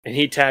and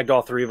he tagged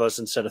all three of us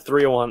instead of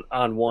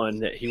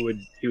 3-on-1 that he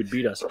would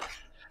beat us.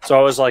 So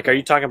I was like, "Are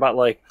you talking about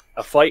like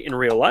a fight in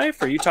real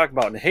life, or are you talking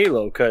about in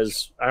Halo?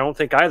 Because I don't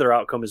think either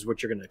outcome is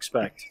what you're going to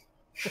expect."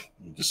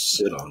 You just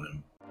sit on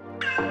him.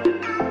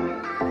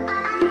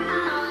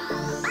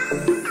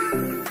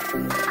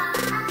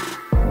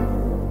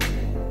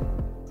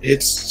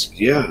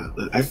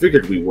 I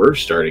figured we were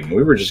starting.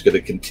 We were just going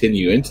to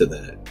continue into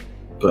that.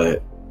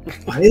 But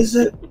why is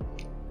it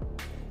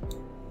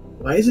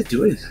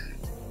doing that?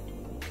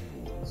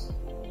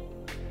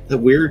 The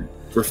weird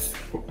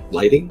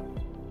lighting?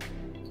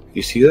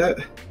 You see that?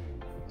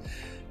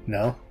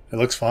 No, it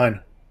looks fine.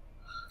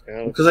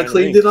 Because I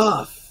cleaned it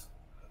off.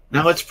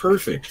 Now it's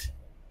perfect.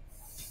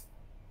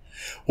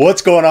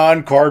 What's going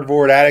on,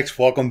 Cardboard Addicts?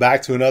 Welcome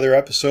back to another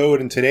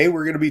episode. And today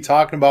we're going to be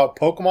talking about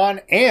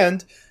Pokemon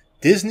and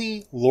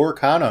Disney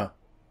Lorcana.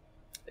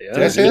 Yeah,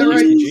 did I say that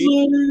right?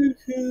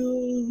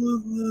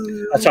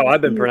 That's how I've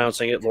been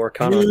pronouncing it,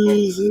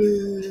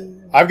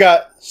 Lorcana. I've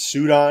got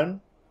Sudan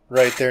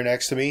right there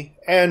next to me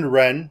and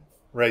Ren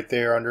right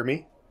there under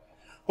me.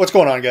 What's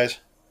going on, guys?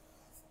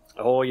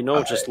 Oh,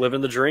 just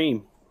living the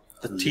dream.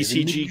 The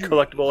TCG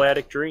collectible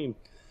addict dream.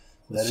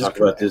 Let's talk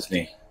about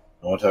Disney.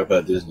 I want to talk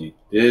about Disney.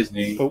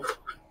 Disney. Oh,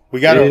 we're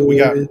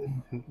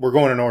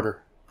going in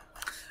order.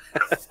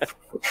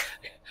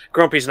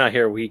 Grumpy's not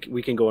here. We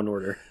can go in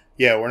order.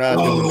 Yeah, we're not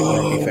doing the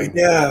Grumpy thing.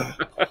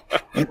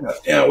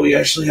 Yeah, we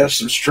actually have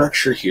some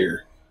structure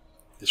here.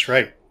 That's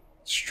right.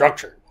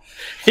 Structure.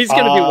 He's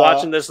going to be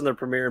watching this in the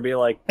premiere and be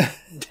like,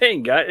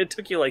 "Dang, guy, it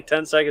took you like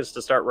 10 seconds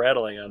to start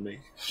rattling on me."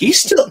 He's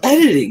still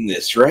editing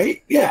this,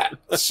 right? Yeah.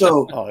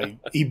 So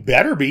he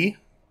better be.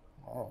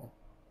 Oh.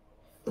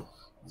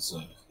 It's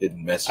a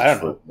hidden message. I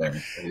don't know.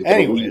 There.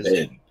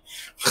 Anyways.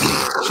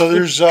 So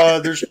there's a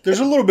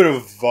little bit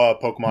of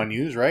Pokemon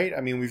news, right?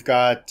 I mean, we've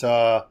got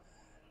a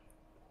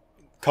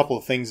couple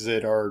of things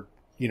that are,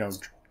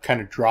 kind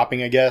of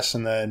dropping, I guess,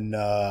 and then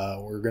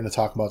we're going to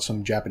talk about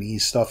some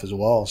Japanese stuff as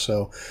well.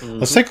 So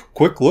let's take a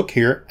quick look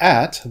here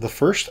at the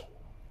first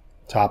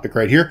topic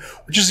right here,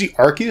 which is the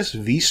Arceus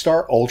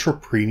V-Star Ultra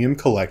Premium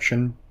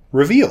Collection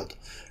revealed.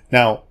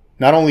 Now,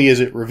 not only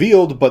is it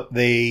revealed, but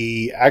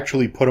they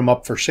actually put them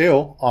up for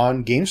sale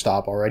on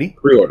GameStop already.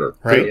 Pre-order.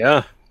 Right?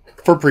 Yeah.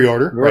 For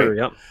pre-order, right?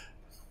 Yep.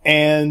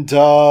 And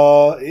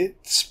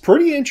it's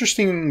pretty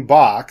interesting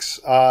box.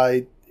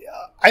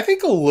 I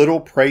think a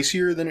little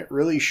pricier than it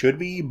really should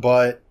be,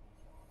 but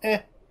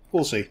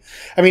we'll see.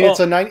 I mean, it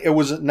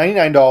was a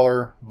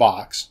 $99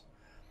 box,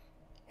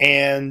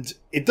 and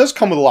it does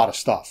come with a lot of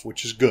stuff,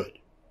 which is good,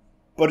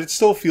 but it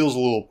still feels a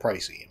little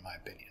pricey, in my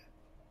opinion.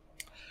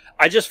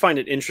 I just find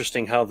it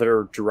interesting how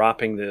they're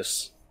dropping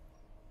this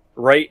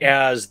right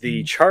as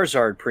the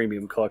Charizard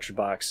Premium Collection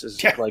box is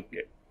like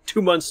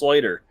 2 months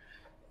later,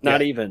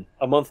 not even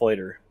a month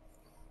later.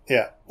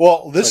 Yeah.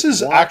 Well, this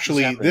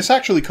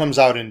actually comes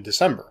out in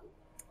December.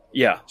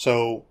 Yeah.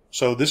 So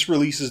this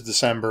releases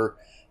December,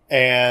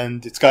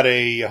 and it's got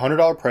a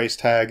 $100 price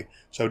tag.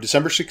 So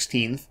December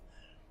 16th,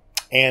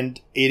 and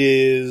it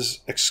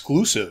is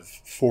exclusive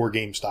for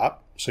GameStop.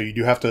 So you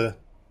do have to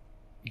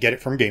get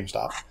it from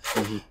GameStop.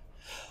 Mm-hmm.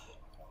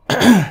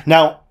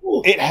 Now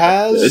it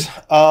has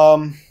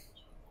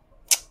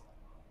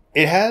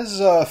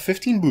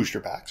 15 booster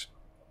packs.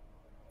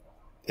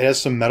 It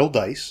has some metal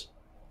dice.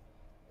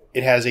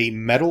 It has a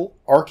metal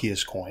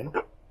Arceus coin.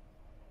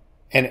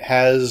 And it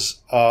has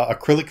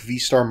acrylic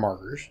V-Star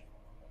markers,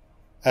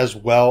 as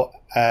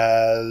well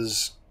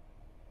as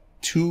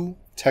 2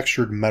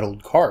 textured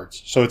metaled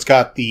cards. So it's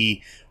got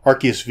the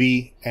Arceus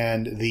V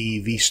and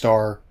the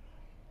V-Star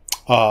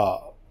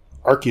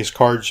Arceus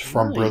cards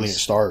from Brilliant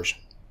Stars.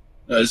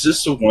 Now, is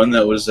this the one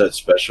that was that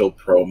special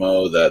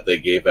promo that they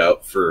gave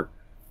out for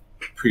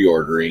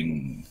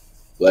pre-ordering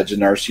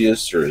Legend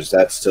Arceus, or is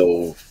that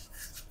still...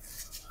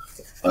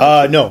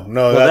 No,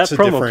 well, that's that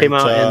a promo different... came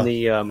out in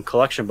the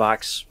collection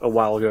box a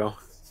while ago.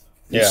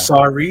 Yeah.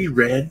 Sorry,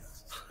 Red.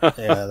 Yeah,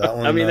 that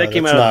one. I mean, that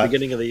came out at the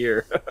beginning of the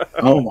year.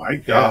 Oh my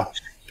gosh.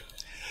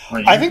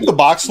 Yeah. I think the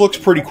box looks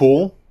pretty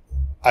cool.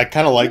 I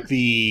kind of like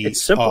the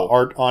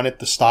art on it,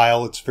 the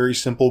style. It's very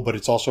simple, but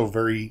it's also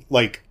very,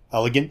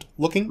 elegant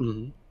looking.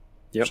 Mm-hmm.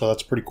 Yep. So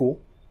that's pretty cool.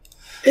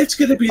 It's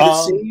going to be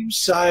the same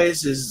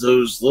size as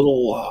those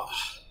little...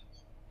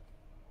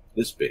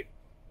 this big.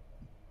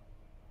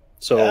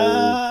 So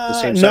the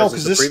same size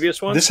as the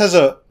previous one? This has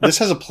a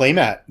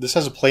playmat. This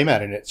has a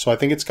playmat in it, so I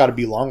think it's got to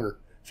be longer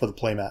for the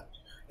playmat.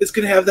 It's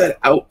going to have that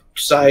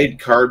outside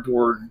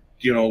cardboard,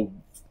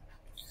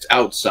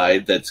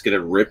 outside that's going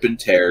to rip and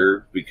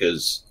tear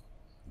because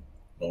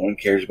no one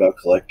cares about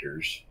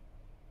collectors.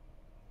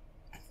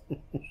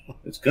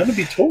 It's going to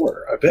be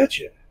Tor, I bet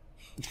you.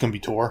 It's going to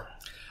be Tor.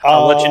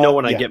 I'll let you know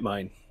when I get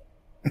mine.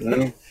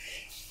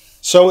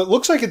 So it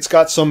looks like it's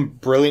got some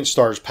Brilliant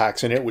Stars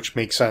packs in it, which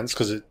makes sense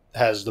because it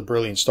has the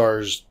Brilliant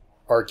Stars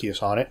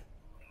Arceus on it.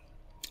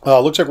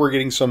 Looks like we're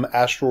getting some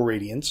Astral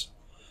Radiance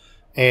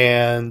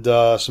and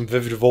some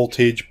Vivid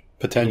Voltage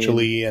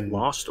potentially, and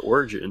Lost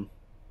Origin.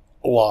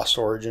 Lost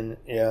Origin,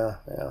 yeah.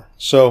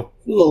 So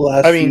the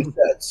last few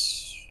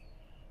sets.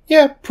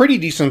 Yeah, pretty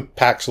decent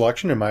pack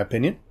selection in my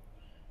opinion.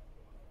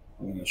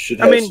 It should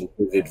have some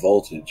good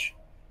voltage.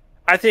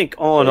 I think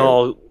all in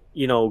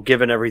all,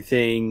 given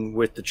everything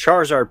with the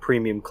Charizard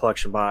Premium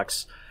Collection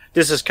Box,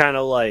 this is kind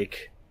of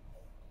like,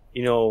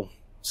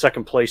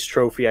 second place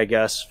trophy, I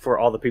guess, for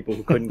all the people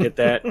who couldn't get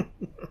that.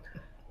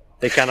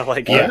 They kind of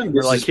like,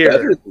 we're like,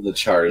 here, the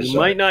Charizard. You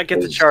might not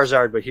get the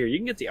Charizard, but here, you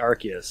can get the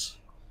Arceus.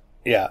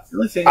 Yeah. The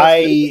only thing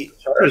the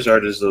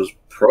Charizard is those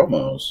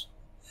promos.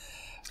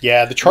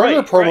 Yeah, the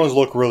Charizard promos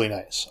look really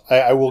nice.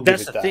 I will give it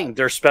that. That's the thing.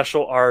 They're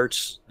special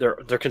arts. They're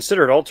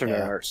considered alternate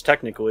arts,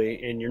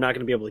 technically, and you're not going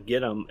to be able to get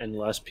them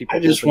unless people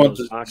just want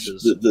those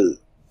boxes.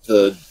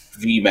 The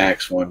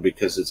VMAX one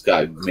because it's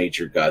got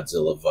major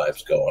Godzilla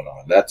vibes going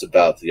on. That's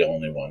about the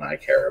only one I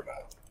care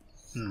about.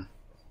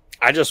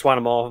 I just want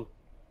them all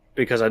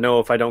because I know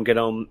if I don't get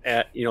them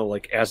at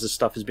as this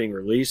stuff is being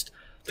released,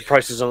 the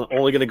price is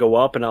only going to go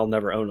up, and I'll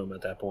never own them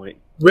at that point.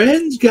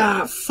 Ren's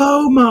got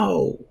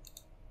FOMO.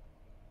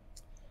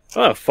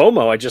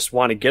 FOMO. I just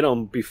want to get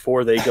them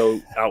before they go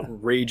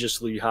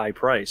outrageously high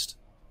priced.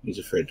 He's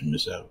afraid to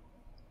miss out.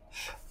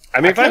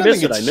 I mean, if I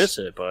miss it, I miss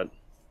it. But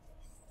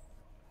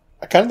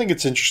I kind of think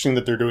it's interesting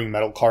that they're doing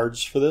metal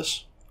cards for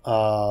this.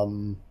 I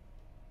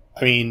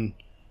mean,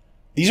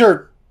 these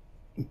are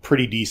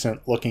pretty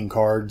decent looking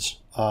cards.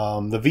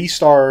 The V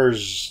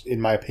Stars, in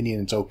my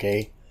opinion, it's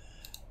okay.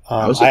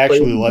 I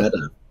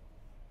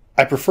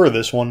prefer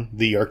this one,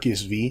 the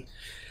Arceus V,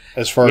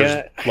 as far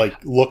as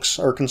looks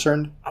are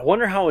concerned. I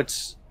wonder how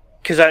it's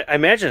because I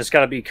imagine it's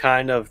got to be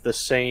kind of the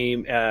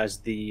same as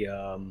the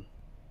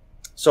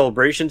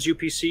Celebrations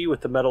UPC with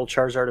the metal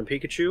Charizard and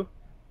Pikachu.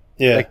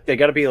 Yeah, they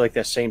got to be like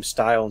that same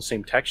style and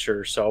same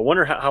texture. So I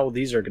wonder how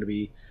these are going to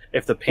be.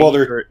 If the paint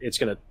it's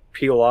going to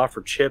peel off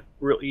or chip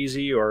real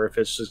easy, or if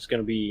it's just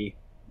going to be.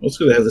 Well, it's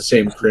going to have the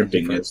same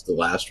crimping as the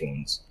last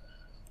ones.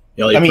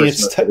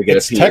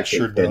 It's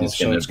textured though,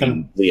 so it's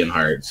going to be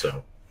Leonhard.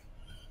 So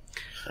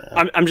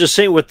I'm just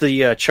saying with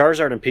the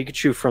Charizard and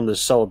Pikachu from the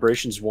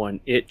Celebrations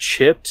one, it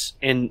chipped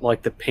and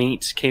like the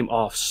paint came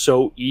off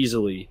so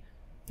easily.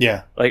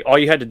 Yeah, like all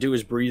you had to do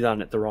is breathe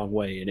on it the wrong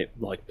way, and it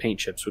like paint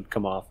chips would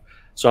come off.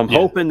 So I'm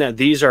hoping that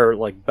these are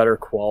like better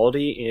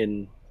quality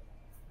in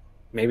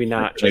maybe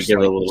not just give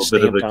like a little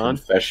bit of a on.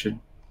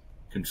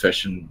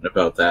 confession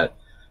about that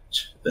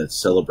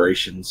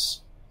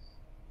Celebrations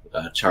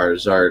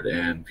Charizard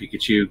and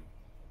Pikachu.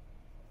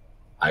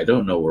 I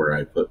don't know where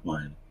I put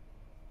mine.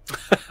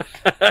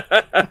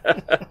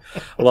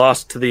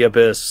 Lost to the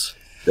abyss.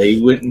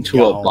 They went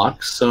into a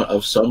box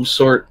of some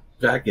sort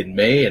back in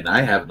May, and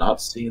I have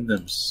not seen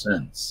them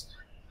since.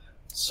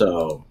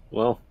 So,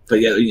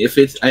 but yeah, if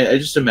it's, I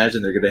just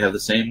imagine they're going to have the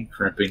same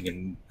crimping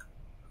and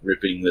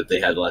ripping that they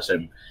had last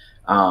time.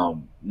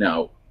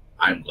 Now,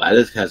 I'm glad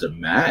it has a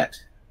mat.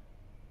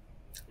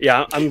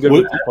 Yeah, I'm good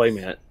with the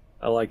playmat.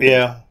 I like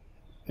that.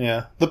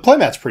 Yeah. The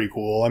playmat's pretty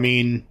cool. I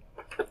mean,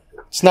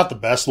 it's not the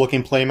best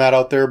looking playmat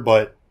out there,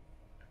 but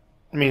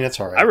I mean, it's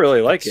all right. I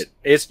really like it.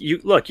 You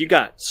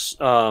got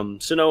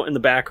Sinnoh in the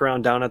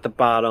background down at the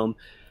bottom.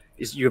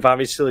 You've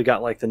obviously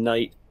got like the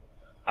night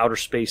outer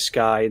space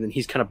sky, and then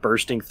he's kind of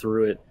bursting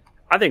through it.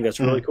 I think that's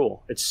really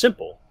cool. It's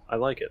simple. I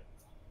like it.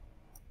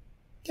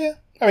 Yeah.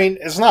 I mean,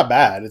 it's not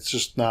bad. It's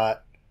just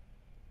not...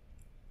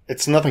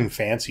 It's nothing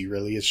fancy,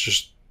 really. It's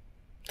just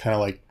kind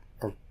of like,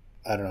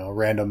 I don't know, a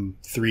random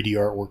 3D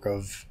artwork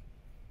of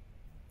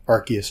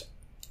Arceus.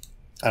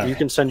 You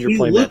can send your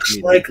playmat. He looks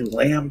like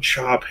Lamb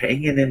Chop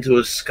hanging into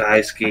a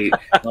skyscape.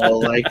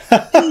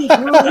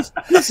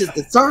 This is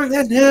the song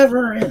that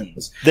never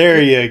ends.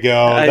 There you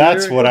go.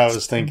 That's what I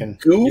was thinking.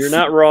 You're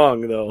not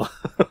wrong, though.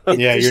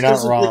 Yeah, you're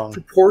not wrong.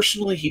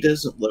 Proportionally, he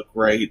doesn't look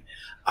right.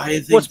 I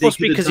think it's supposed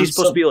to be because he's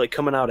supposed to be like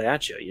coming out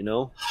at you, you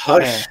know?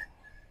 Hush. Yeah.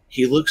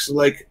 He looks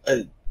like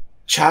a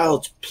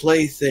child's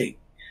plaything.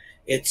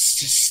 It's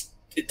just,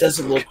 it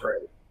doesn't look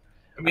right.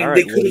 I mean,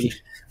 they could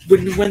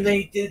have, when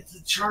they did the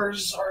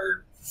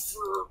Charizard,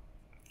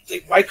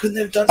 why couldn't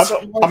they have done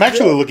something like that? I'm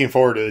actually looking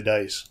forward to the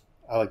dice.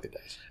 I like the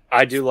dice.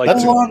 I do like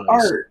that's on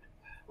art.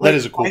 That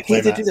is a cool why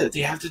can't they do that?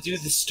 They have to do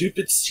the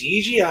stupid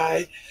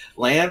CGI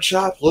Lamb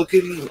Chop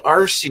looking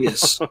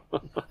Arceus.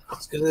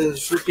 It's gonna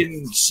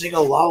freaking sing a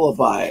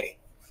lullaby.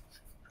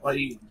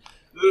 I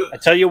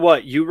tell you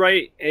what, you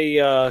write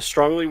a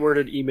strongly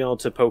worded email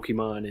to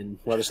Pokemon and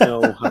let us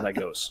know how that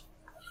goes.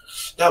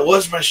 That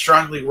was my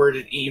strongly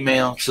worded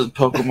email to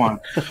Pokemon.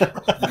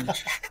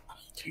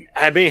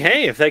 I mean,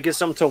 hey, if that gets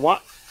them to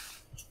watch.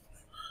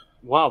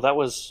 Wow, that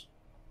was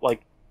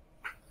like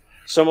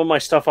some of my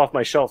stuff off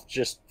my shelf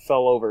just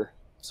fell over.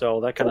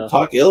 So that kind of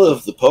talk ill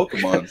of the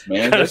Pokemons,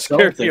 man. Kind of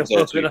scared me a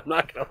little bit. I'm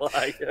not gonna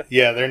lie.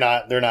 Yeah, they're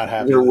not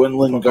happy. Your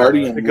Winland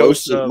Guardian, the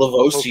ghost of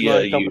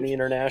Lavosia, Company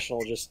International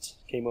just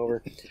came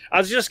over. I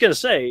was just gonna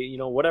say, you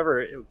know,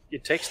 whatever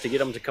it takes to get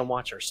them to come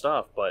watch our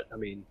stuff, but I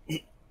mean,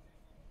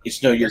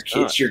 it's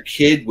your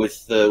kid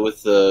with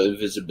the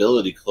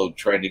invisibility cloak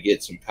trying to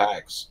get some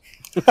packs.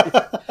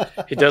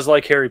 He does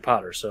like Harry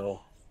Potter,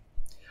 so.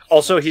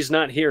 Also, he's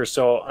not here,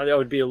 so I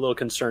would be a little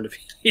concerned if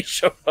he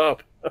showed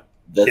up.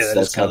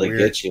 That's how they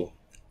get you.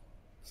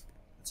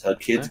 That's how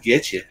kids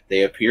get you.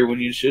 They appear when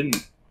you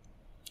shouldn't.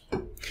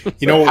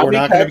 You know what? We're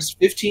not going to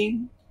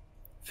 15.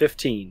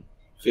 15.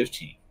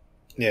 15.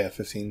 Yeah,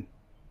 15.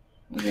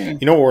 Yeah.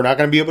 You know what we're not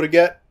going to be able to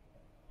get?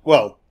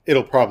 Well,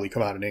 it'll probably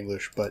come out in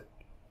English, but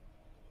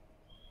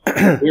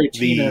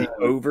the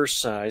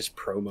oversized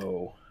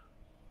promo.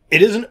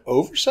 It is an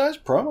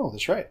oversized promo.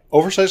 That's right,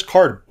 oversized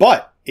card,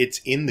 but it's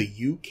in the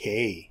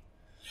UK.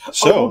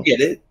 So we'll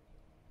get it.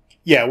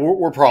 Yeah,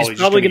 we're probably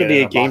going to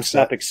be a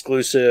GameStop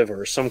exclusive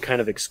or some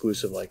kind of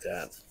exclusive like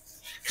that.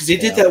 Because they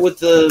did that with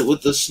the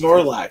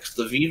Snorlax,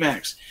 the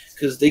VMAX,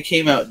 because they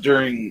came out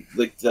during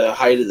like the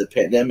height of the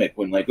pandemic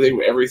when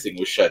everything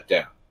was shut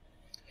down.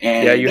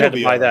 And yeah, you had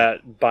to buy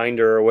that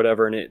binder or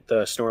whatever, and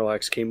the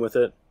Snorlax came with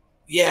it.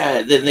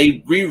 Yeah, then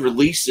they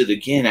re-released it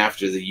again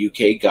after the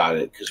UK got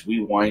it because we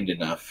whined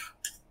enough.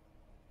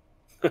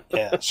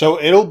 Yeah,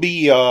 so it'll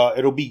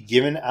be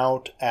given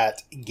out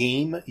at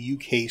Game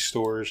UK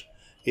stores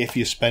if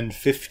you spend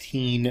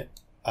 15,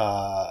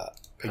 I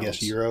guess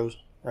euros,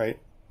 right?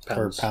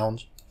 Pounds. Or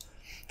pounds,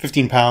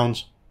 15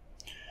 pounds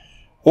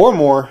or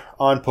more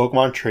on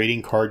Pokemon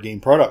trading card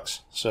game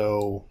products.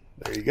 So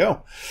there you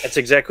go. That's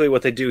exactly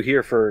what they do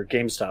here for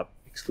GameStop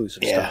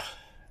exclusive stuff.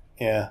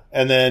 Yeah,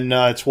 and then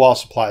it's while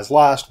supplies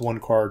last, 1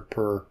 card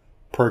per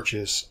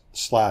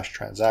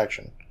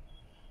purchase/transaction.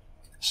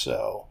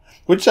 So,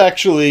 which is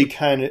actually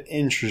kind of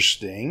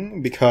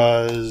interesting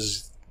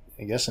because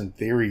I guess in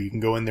theory you can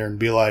go in there and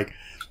be like,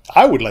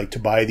 I would like to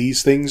buy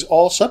these things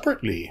all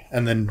separately,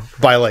 and then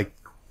buy like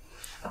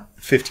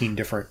 15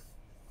 different.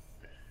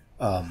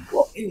 I'd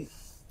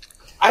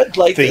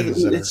like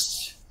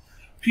things.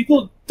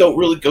 People don't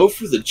really go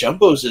for the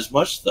jumbos as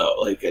much though.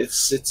 Like it's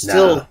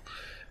still.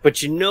 But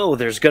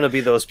there's going to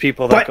be those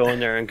people that go in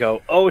there and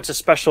go, "Oh, it's a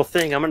special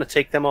thing. I'm going to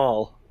take them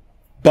all."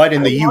 But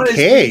in the UK, as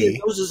many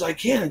of those as I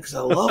can because I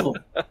love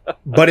them.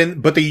 I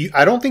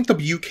don't think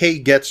the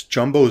UK gets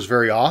jumbos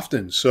very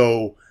often.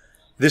 So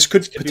this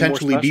could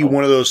potentially be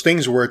one of those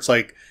things where it's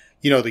like,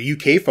 the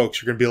UK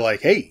folks are going to be like,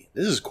 "Hey,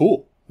 this is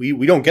cool.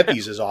 We don't get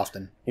these as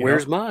often."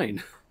 Where's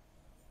mine?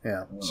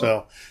 Yeah.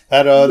 So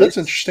that's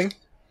interesting.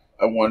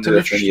 I wonder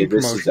if any of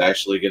this is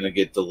actually going to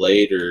get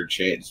delayed or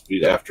changed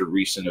after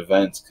recent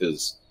events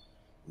because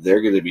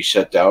they're going to be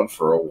shut down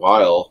for a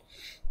while.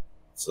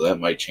 So that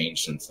might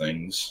change some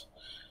things.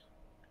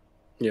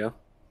 Yeah.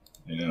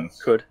 Yeah.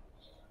 Could.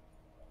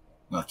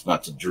 Not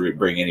to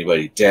bring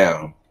anybody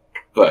down,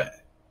 but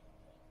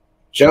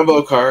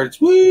jumbo cards,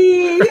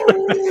 woo!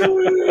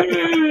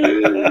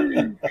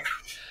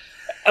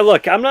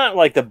 Look, I'm not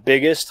like the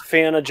biggest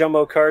fan of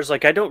jumbo cards.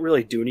 Like, I don't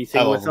really do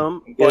anything with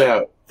them.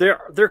 But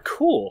they're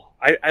cool.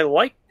 I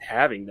like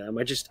having them.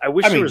 I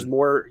wish there was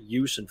more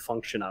use and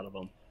function out of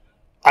them.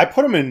 I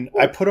put them in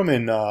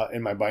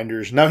my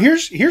binders. Now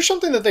here's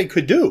something that they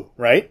could do,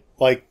 right?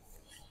 Like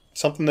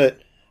something that,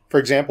 for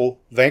example,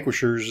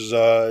 Vanquishers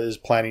is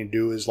planning to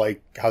do is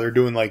like how they're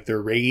doing like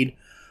their raid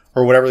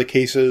or whatever the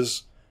case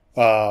is,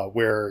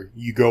 where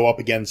you go up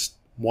against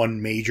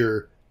one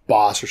major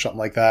boss or something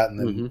like that, and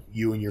then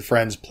you and your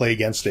friends play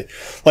against it.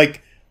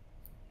 Like,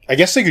 I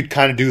guess they could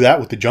kind of do that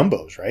with the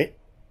jumbos, right?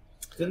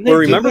 Well,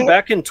 remember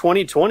back in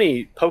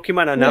 2020,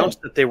 Pokemon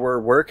announced that they were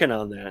working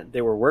on that.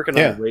 They were working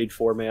on the raid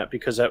format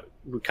because that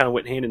kind of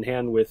went hand in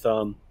hand with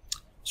Sword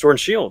and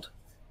Shield.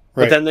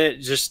 Right. But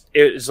then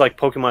it was like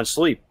Pokemon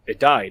Sleep. It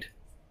died.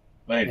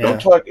 Man,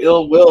 don't talk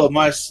ill will of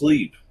my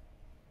sleep.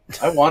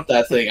 I want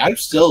that thing. I'm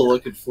still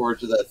looking forward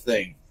to that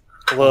thing.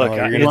 Look,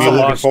 you're going to be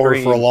looking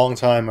forward for a long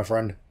time, my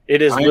friend.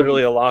 It is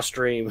literally a lost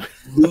dream.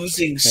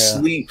 Losing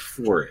sleep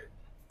for it.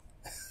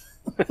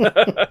 Well,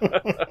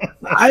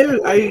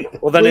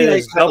 then it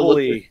is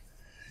doubly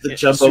the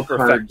jumbo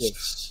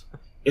cards.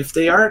 If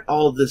they aren't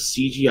all the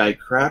CGI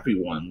crappy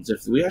ones,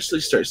 if we actually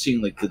start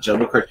seeing like the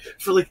jumbo card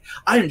for like,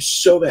 I am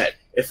so bad.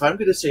 If I'm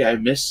going to say I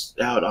missed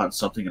out on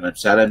something and I'm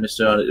sad I missed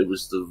out on it, it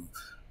was the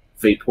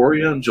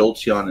Vaporeon,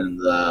 Jolteon, and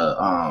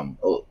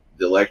the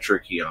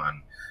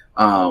Electrikeon.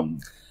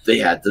 They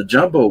had the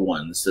jumbo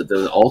ones,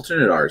 the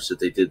alternate arts that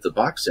they did the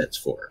box sets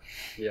for.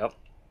 Yep.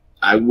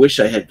 I wish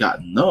I had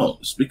gotten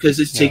those because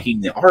it's taking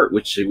the art,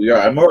 which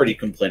I'm already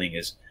complaining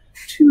is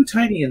too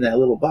tiny in that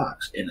little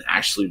box, and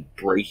actually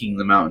breaking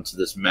them out into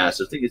this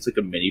massive thing. It's like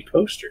a mini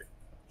poster.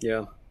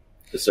 Yeah.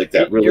 It's like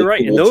that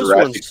really cool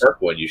Jurassic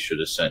Park one you should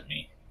have sent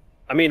me.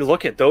 I mean,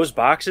 look at those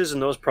boxes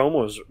and those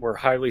promos were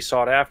highly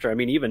sought after. I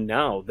mean, even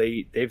now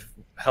they've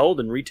held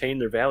and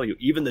retained their value,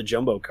 even the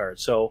jumbo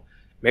cards. So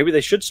maybe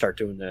they should start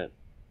doing that.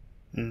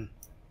 Mm.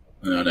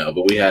 I don't know,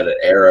 but we had an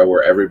era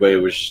where everybody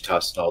was just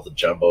tossing all the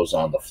jumbos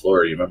on the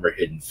floor. You remember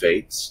Hidden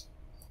Fates?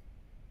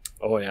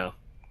 Oh yeah,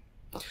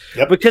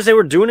 yep. Because they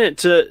were doing it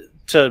to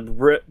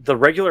the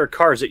regular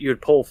cards that you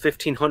would pull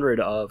 1,500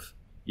 of.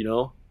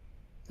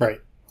 Right?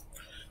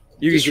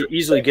 You could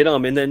easily get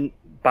them, and then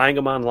buying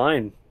them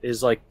online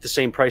is like the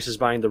same price as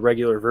buying the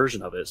regular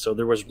version of it. So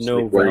there was no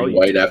like wearing value.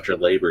 White after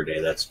Labor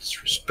Day. That's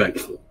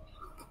disrespectful.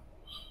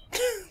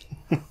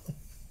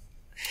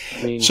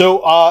 I mean, so,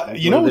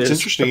 what's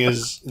interesting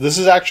is this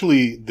is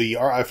actually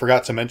I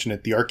forgot to mention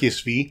it, the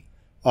Arceus V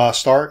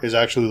Star is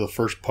actually the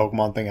first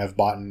Pokemon thing I've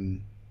bought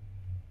in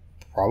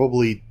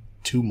probably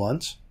 2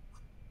 months.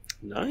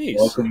 Nice.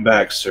 Welcome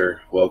back,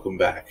 sir. Welcome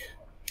back.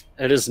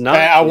 It is not.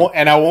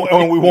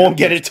 And we won't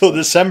get it till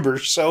December,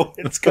 so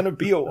it's going to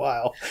be a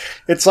while.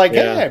 It's like,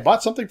 hey, I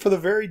bought something for the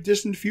very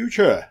distant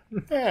future.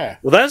 Yeah.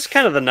 Well, that's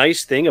kind of the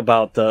nice thing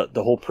about the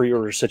whole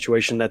pre-order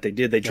situation that they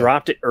did. They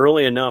dropped it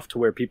early enough to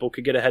where people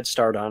could get a head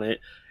start on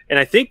it, and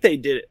I think they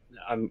did it.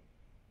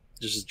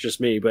 This is just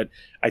me, but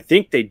I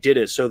think they did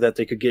it so that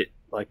they could get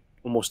like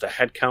almost a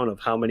head count of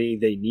how many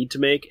they need to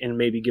make, and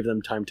maybe give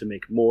them time to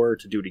make more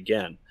to do it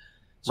again.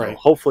 So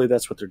hopefully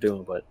that's what they're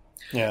doing, but.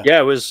 Yeah,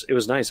 it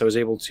was nice. I was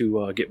able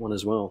to get one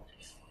as well.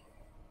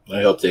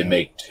 I hope they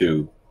make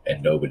 2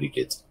 and nobody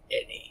gets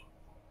any.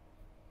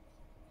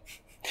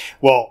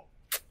 Well,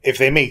 if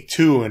they make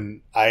 2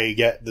 and I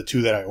get the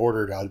 2 that I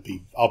ordered,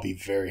 I'll be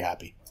very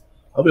happy.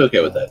 I'll be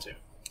okay with that too.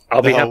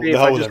 I'll be happy if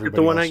I just get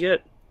the one else. I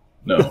get.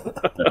 No,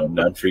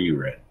 not for you,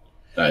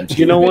 Ren.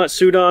 You know what,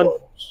 Sudan?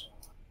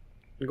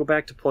 I'll go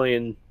back to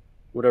playing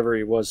whatever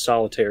it was,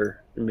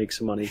 solitaire, and make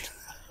some money.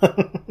 I'm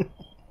going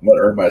to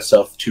earn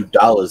myself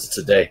 $2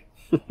 today.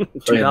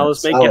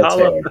 $2 make you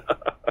hollow.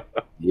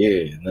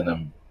 Yeah, and then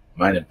I'm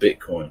mining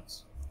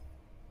bitcoins.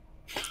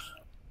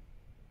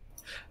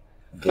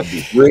 I'm gonna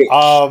be rich.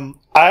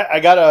 I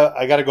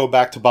gotta go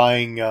back to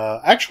buying.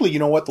 Actually, you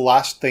know what? The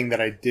last thing that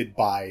I did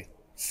buy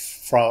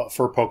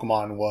for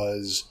Pokemon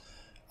was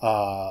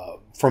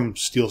from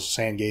Steel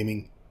Sand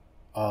Gaming,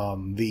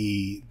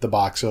 the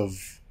box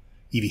of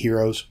Eevee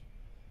Heroes.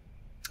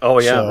 Oh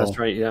yeah, that's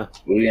right. Yeah,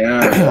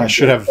 I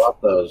should have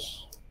bought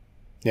those.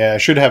 Yeah, I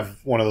should have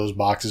one of those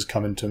boxes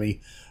coming to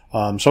me.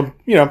 So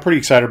I'm pretty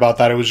excited about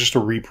that. It was just a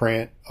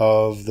reprint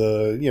of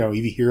the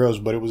Eevee Heroes,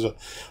 but it was a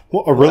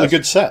really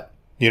good set.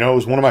 It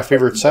was one of my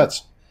favorite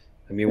sets.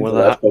 I mean, one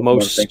of the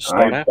most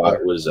sought after. I thought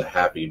it was a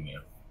Happy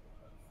Meal,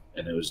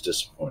 and it was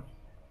disappointing.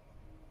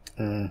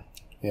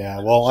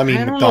 Yeah, well, I mean,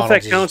 I don't know if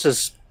that counts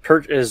as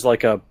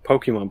like a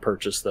Pokemon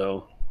purchase,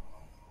 though.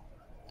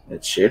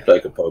 It's shaped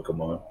like a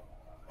Pokemon.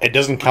 It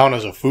doesn't count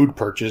as a food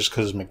purchase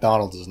because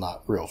McDonald's is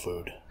not real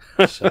food.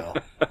 So,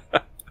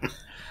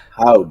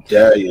 how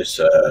dare you,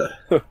 sir?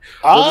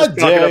 How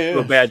dare you?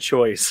 A bad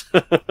choice.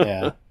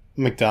 Yeah,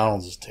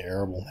 McDonald's is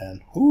terrible,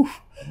 man.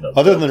 Oof.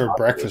 Other than their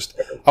breakfast,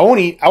 I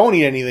won't eat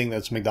anything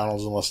that's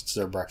McDonald's unless it's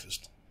their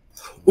breakfast.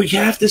 We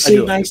have to say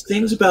nice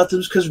things about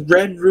them because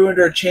Red ruined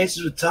our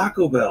chances with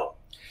Taco Bell.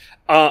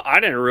 I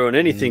didn't ruin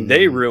anything.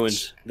 They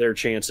ruined their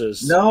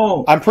chances.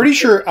 No, I'm pretty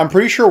sure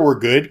we're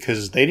good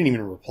because they didn't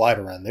even reply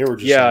to Ren. They were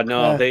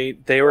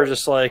just they were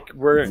just like,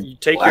 you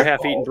take your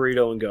half-eaten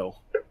burrito and go.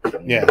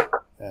 Yeah.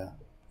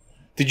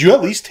 Did you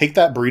at least take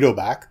that burrito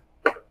back?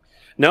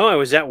 No, I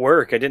was at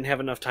work. I didn't have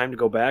enough time to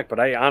go back, but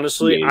I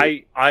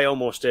honestly, I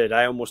almost did.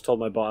 I almost told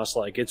my boss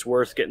like it's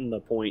worth getting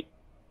the point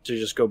to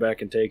just go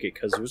back and take it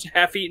because it was a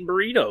half-eaten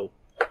burrito.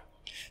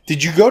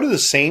 Did you go to the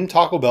same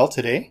Taco Bell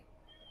today?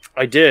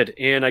 I did,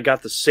 and I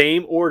got the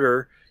same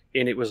order,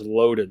 and it was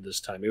loaded this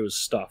time. It was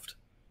stuffed.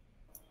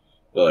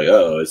 Like,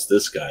 it's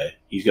this guy.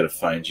 He's going to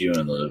find you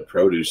in the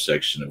produce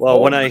section.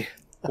 Well, when I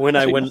went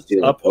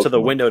up to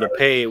the window to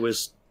pay, it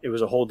was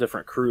a whole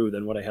different crew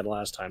than what I had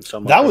last time.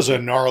 So that was a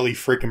gnarly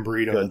freaking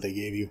burrito that they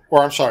gave you.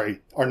 Or, I'm sorry,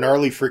 a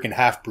gnarly freaking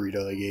half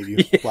burrito they gave you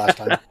last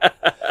time.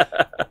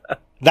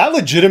 That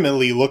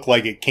legitimately looked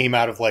like it came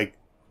out of, like,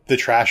 the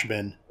trash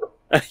bin.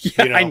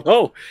 Yeah, I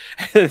know.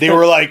 They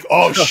were like,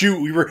 "Oh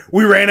shoot,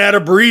 we ran out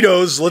of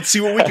burritos. Let's see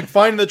what we can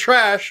find in the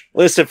trash."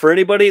 Listen, for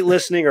anybody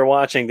listening or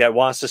watching that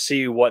wants to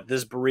see what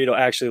this burrito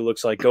actually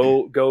looks like,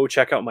 go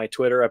check out my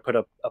Twitter. I put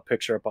a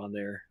picture up on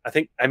there. I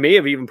think I may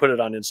have even put it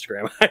on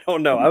Instagram. I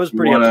don't know. I was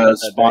pretty. Want to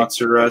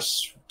sponsor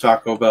us,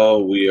 Taco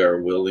Bell? We are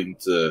willing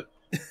to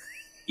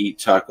eat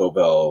Taco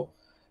Bell.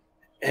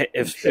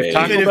 If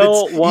Taco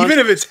Bell wants, even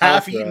if it's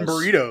half-eaten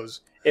burritos.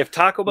 If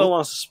Taco Bell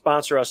wants to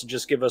sponsor us and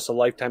just give us a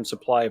lifetime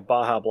supply of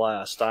Baja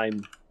Blast,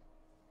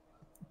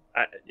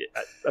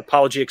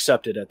 apology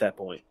accepted at that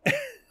point.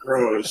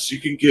 Gross. You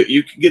can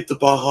get the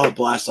Baja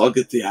Blast. I'll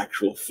get the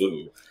actual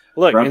food.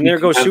 Look, and there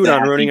goes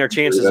Sudan ruining our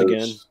chances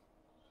again.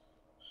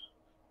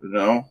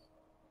 No,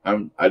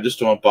 I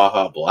just want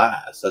Baja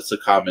Blast. That's a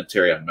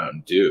commentary on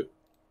Mountain Dew.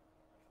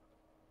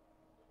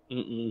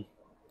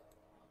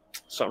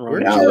 Something wrong.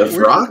 Now, if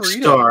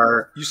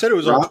Rockstar, you said it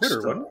was on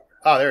Twitter, wasn't it?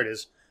 Oh, there it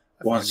is.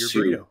 Wants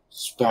to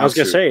sponsor. I was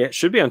gonna say it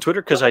should be on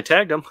Twitter because I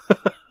tagged him.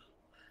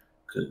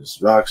 Because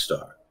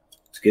Rockstar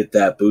to get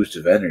that boost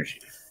of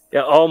energy.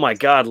 Yeah. Oh my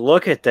God!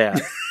 Look at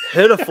that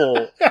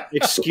pitiful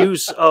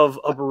excuse of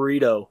a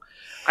burrito.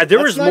 There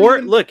was more.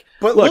 Even, look,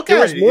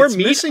 there was more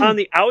meat on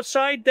the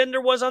outside than there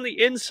was on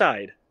the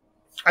inside.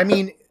 I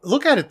mean,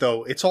 look at it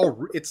though.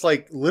 It's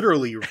like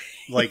literally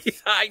like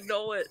I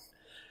know it.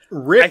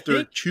 Ripped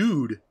or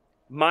chewed.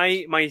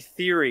 My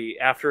theory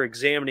after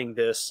examining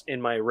this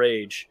in my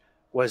rage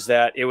was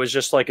that it was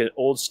just like an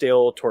old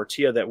stale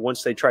tortilla that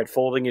once they tried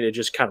folding it, it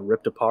just kind of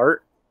ripped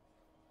apart.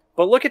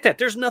 But look at that.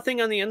 There's nothing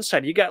on the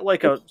inside. You got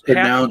like a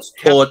half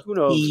spoon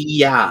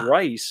of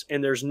rice,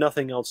 and there's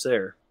nothing else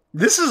there.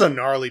 This is a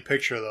gnarly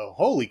picture, though.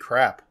 Holy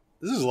crap.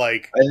 This is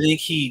like I think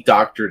he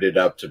doctored it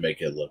up to make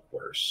it look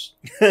worse.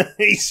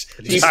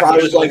 he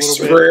probably was like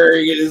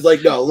swearing it is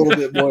like no, a little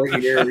bit more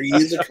here. He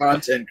is a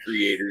content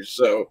creator,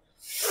 so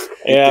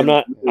yeah,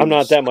 I'm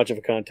not that much of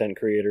a content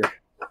creator.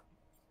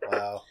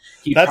 Wow,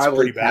 he that's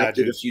pretty bad.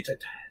 Dude. A few times.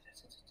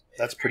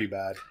 That's pretty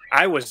bad.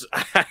 I was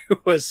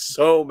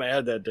so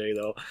mad that day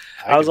though.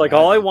 I was like,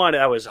 all I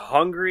wanted, I was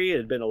hungry. It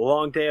had been a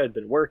long day. I'd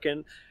been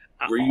working.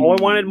 All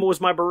I wanted was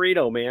my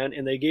burrito, man,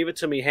 and they gave it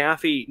to me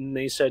half eaten.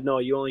 They said, "No,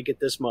 you only get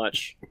this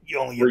much."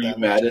 Were you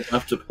mad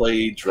enough to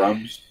play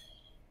drums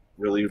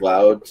really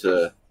loud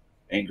to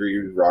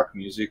angry rock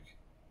music?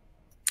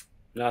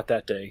 Not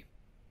that day.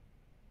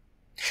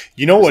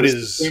 You know what is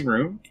the same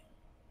room?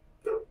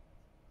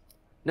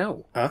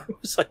 No, it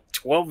was like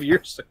 12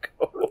 years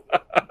ago.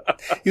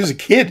 He was a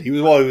kid. He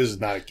was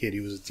not a kid. He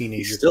was a teenager.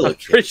 He's still a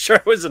kid. I'm pretty sure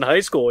I was in high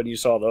school when you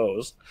saw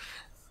those.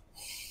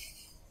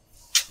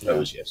 That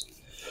was yesterday.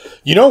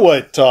 You know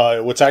what?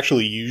 What's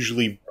actually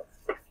usually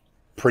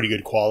pretty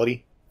good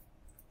quality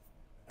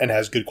and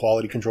has good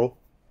quality control.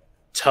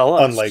 Tell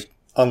us.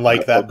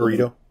 Unlike that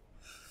burrito.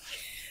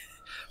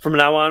 From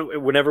now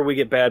on, whenever we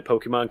get bad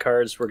Pokemon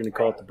cards, we're going to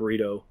call it the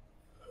burrito.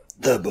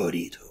 The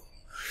burrito.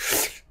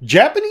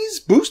 Japanese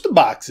booster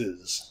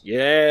boxes.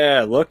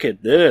 Yeah, look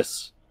at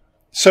this.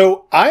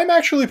 So I'm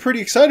actually pretty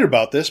excited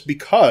about this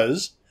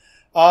because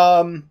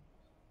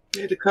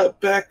need to cut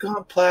back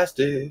on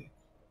plastic.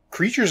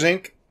 Creatures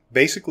Inc.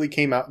 basically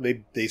came out.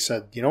 They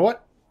said, you know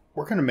what?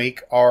 We're going to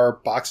make our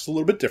boxes a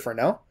little bit different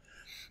now.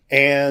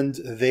 And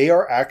they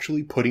are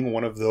actually putting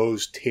one of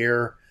those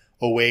tear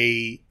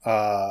away,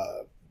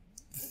 I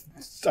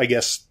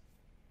guess,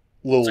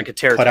 little like a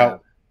tear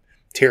cutout,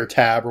 tear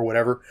tab or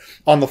whatever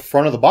on the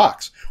front of the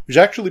box, which is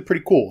actually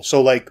pretty cool.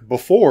 So like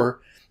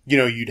before,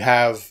 you'd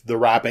have the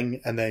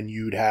wrapping and then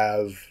you'd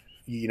have,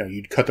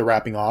 you'd cut the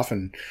wrapping off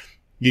and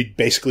you'd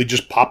basically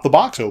just pop the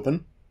box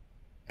open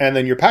and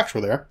then your packs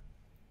were there.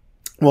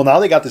 Well, now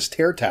they got this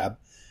tear tab,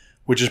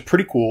 which is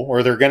pretty cool,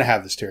 or they're going to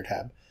have this tear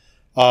tab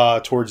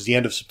towards the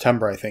end of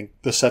September, I think.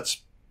 The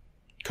set's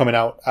coming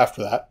out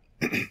after that.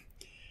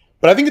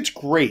 But I think it's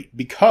great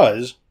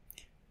because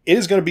it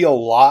is going to be a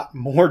lot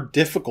more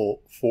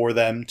difficult for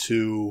them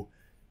to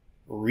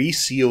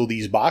reseal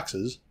these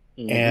boxes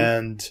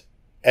and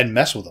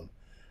mess with them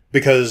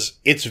because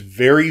it's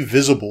very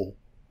visible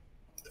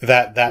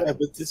that yeah,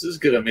 but this is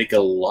going to make a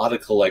lot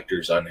of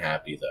collectors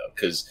unhappy though,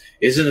 because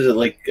isn't it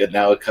like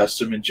now a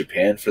custom in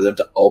Japan for them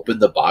to open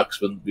the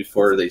box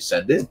before they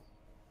send it?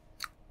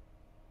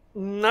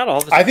 Not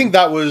all the time. I think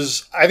that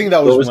was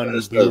when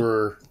we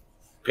were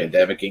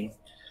pandemicing.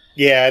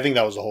 Yeah, I think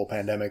that was the whole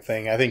pandemic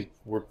thing. I think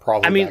we're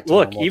probably. I mean,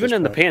 look, even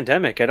in the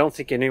pandemic, I don't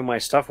think any of my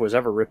stuff was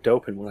ever ripped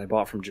open when I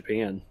bought from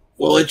Japan.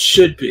 Well, it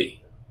should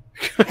be.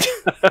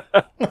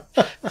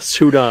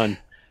 Sudan,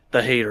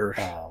 the hater.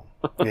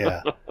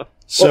 Yeah.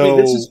 So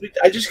well,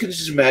 I just can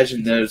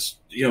imagine there's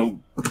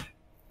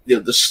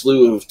the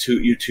slew of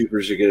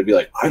YouTubers are going to be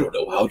like, I don't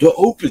know how to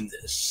open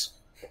this.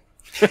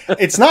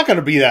 It's not going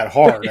to be that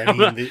hard. I'm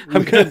going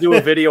to do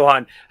a video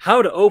on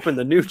how to open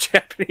the new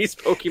Japanese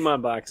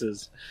Pokemon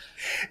boxes.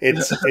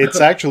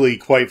 It's actually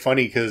quite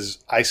funny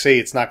because I say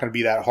it's not going to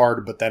be that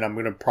hard, but then I'm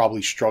going to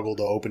probably struggle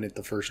to open it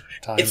the first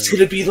time. It's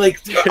going to be like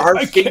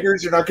our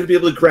fingers are not going to be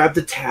able to grab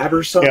the tab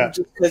or something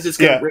just because it's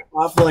going to rip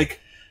off like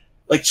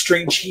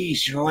string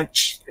cheese.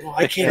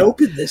 I can't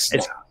open this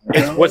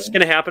now. What's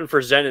going to happen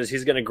for Zen is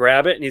he's going to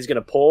grab it and he's going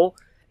to pull.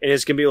 And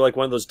it's going to be like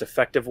one of those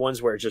defective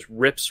ones where it just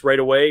rips right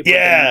away. But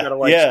then you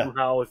got to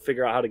somehow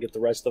figure out how to get the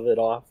rest of it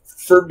off.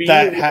 For me,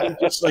 that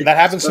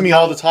happens to me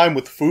all the time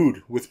with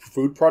food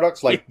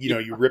products. Like,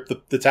 you rip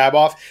the tab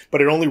off, but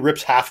it only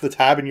rips half the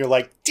tab and you're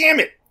like, damn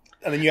it.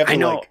 And then you have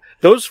to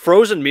those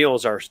frozen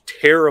meals are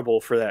terrible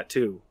for that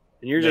too.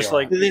 And you're just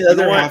like,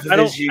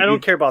 I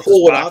don't care about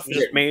this box.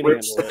 Just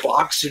rips the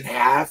box in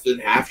half and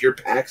half your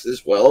packs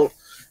as well.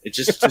 It's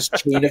just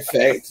chain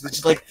effect.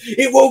 It's like,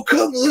 it won't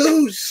come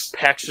loose.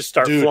 Packs just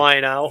start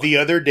flying out. The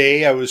other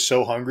day, I was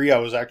so hungry. I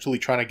was actually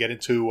trying to get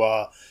into.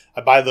 I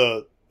buy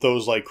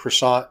those like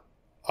croissant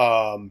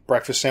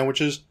breakfast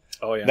sandwiches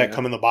that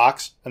come in the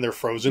box and they're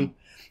frozen.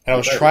 And I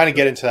was trying to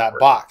get into that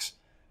box,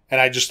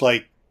 and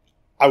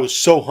I was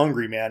so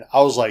hungry, man. I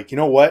was like, you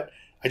know what?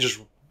 I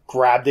just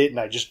grabbed it and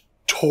I just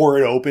tore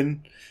it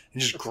open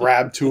and just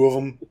grabbed two of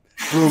them.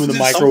 Threw them in the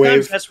microwave.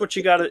 Sometimes that's what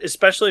you got to,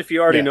 especially if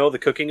you already know the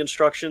cooking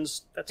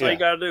instructions. That's all you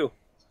got to do.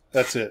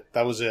 That's it.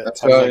 That was it.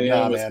 That's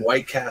why with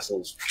White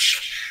Castles.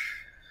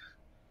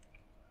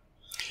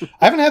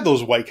 I haven't had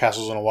those White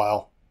Castles in a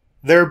while.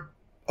 They're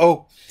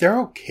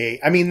okay.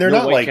 I mean, they're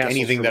not like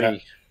anything that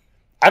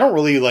I don't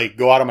really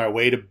go out of my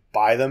way to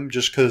buy them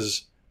just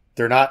because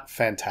they're not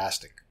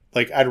fantastic.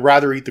 Like, I'd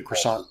rather eat the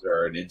croissant.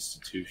 They're an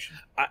institution.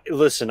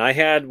 Listen, I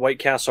had White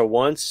Castle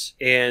once,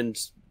 and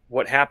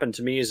what happened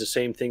to me is the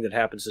same thing that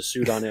happens to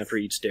Sudan after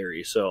he eats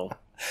dairy. So,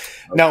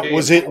 now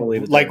was it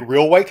like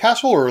real White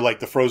Castle or like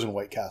the frozen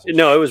White Castle?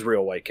 No, it was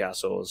real White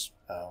Castle. It was,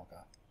 okay,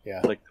 yeah.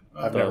 Like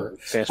I've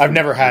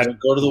never had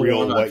go to the real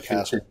one on White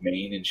Castle.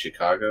 Maine in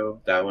Chicago.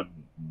 That one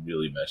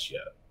really messed you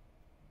up. Chicago. That one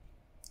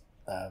really messed you up.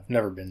 I've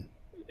never been.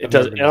 It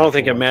does. I don't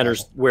think it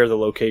matters where the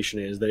location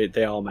is.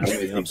 They all matter.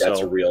 I think that's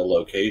a real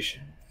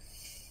location.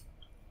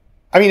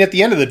 I mean, at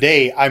the end of the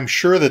day, I'm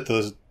sure that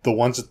the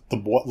ones that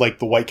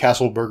the White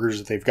Castle burgers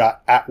that they've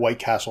got at White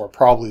Castle are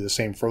probably the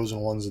same frozen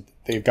ones that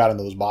they've got in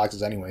those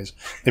boxes. Anyways,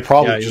 they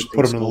probably just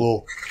put them in a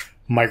little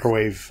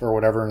microwave or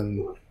whatever,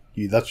 and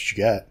that's what you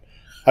get.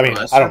 I mean,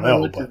 I don't know.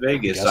 I went to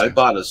Vegas. I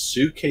bought a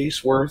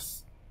suitcase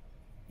worth.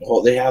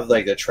 Well, they have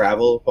like a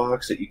travel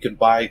box that you can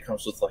buy. It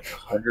comes with like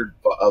 100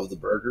 of the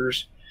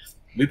burgers.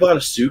 We bought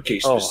a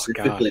suitcase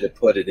specifically to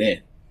put it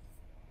in.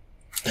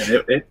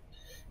 And it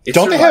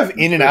don't they have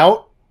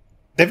In-N-Out?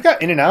 They've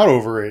got In-N-Out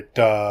over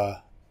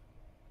at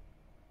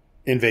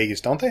in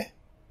Vegas, don't they?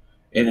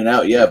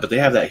 In-N-Out, yeah, but they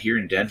have that here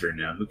in Denver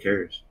now. Who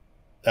cares?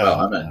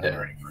 I'm not in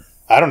Denver anymore.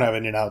 I don't have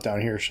In-N-Out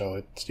down here, so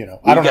it's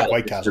I don't have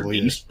White Castle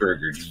either. Beast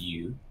burger, do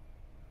you?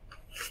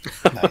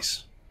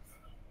 Nice.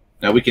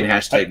 Now we can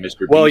hashtag Mr.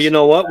 Beast. Well, you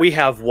know what? We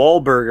have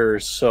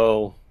Wahlburgers,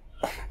 so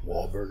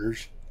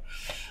Wahlburgers.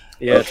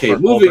 Yeah. Okay,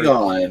 moving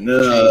on.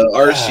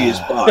 Arceus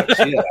box.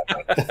 Yeah.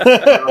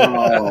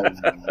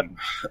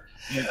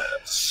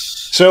 Yes.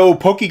 So,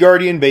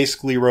 PokeGuardian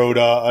basically wrote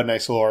a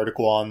nice little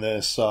article on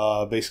this,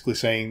 basically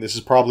saying this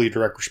is probably a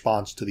direct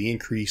response to the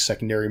increased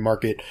secondary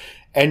market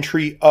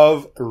entry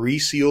of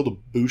resealed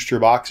booster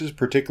boxes,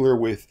 particularly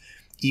with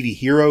Eevee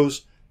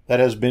Heroes, that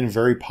has been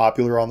very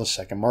popular on the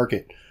second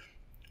market.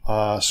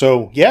 I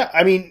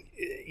mean,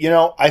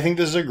 I think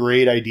this is a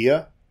great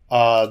idea.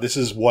 This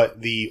is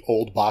what the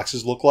old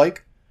boxes look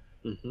like.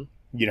 Mm-hmm.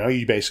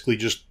 You basically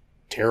just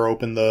tear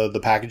open the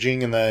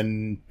packaging and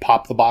then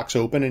pop the box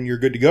open and you're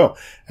good to go.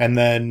 And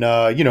then,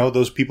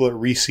 those people that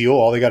reseal,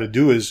 all they got to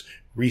do is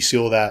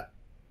reseal that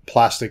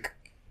plastic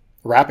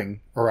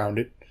wrapping around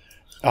it.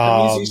 That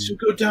means these should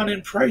go down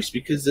in price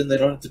because then they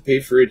don't have to pay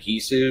for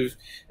adhesive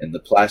and the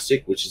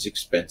plastic, which is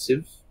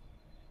expensive.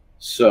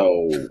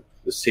 So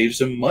it saves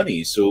them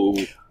money. So,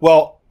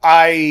 well,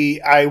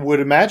 I would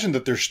imagine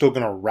that they're still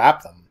going to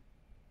wrap them.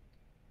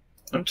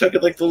 I'm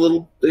talking like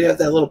they have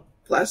that little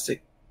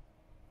plastic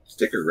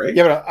sticker, right?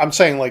 Yeah, but I'm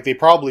saying like they're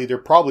probably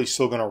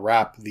still going to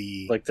wrap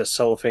the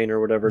cellophane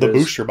or whatever the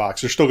booster box.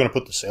 They're still going to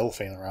put the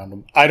cellophane around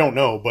them. I don't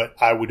know, but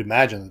I would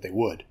imagine that they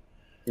would.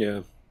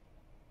 Yeah,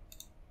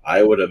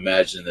 I would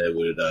imagine they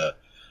would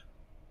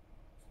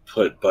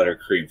put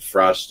buttercream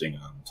frosting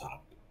on top.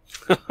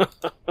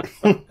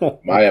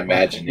 My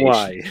imagination.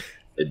 Why?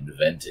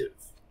 Inventive.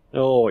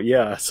 Oh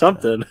yeah,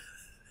 something.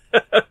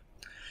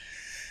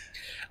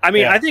 I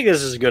mean, I think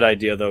this is a good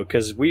idea though,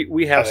 because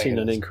we have seen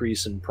an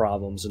increase in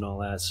problems and all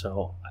that.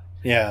 So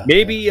yeah,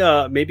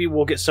 maybe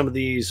we'll get some of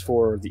these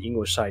for the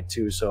English side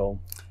too, so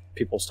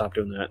people stop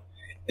doing that.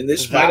 And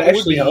this might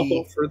actually help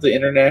for the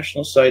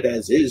international side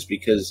as is,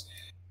 because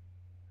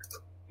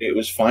it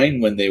was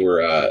fine when they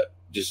were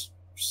just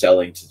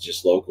selling to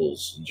just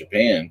locals in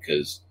Japan,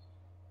 because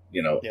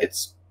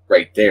it's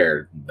right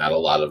there, not a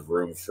lot of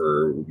room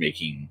for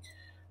making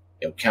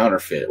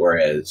counterfeit,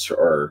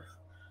 or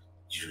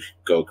you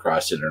go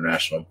across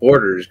international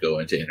borders, go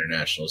into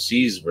international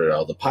seas where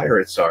all the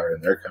pirates are,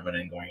 and they're coming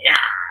in going,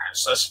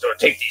 so let's go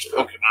take these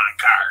Pokemon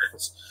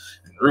cards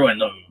and ruin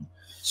them.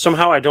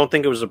 Somehow I don't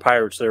think it was the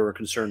pirates they were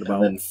concerned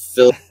about. And then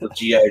fill with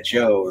G.I.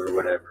 Joe or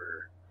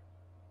whatever.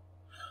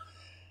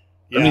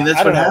 Yeah, I mean,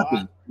 that's what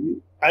happened.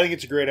 I think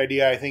it's a great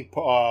idea. I think,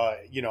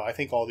 I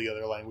think all the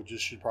other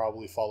languages should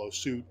probably follow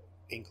suit,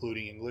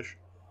 including English.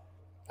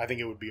 I think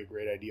it would be a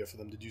great idea for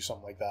them to do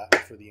something like that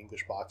for the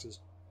English boxes.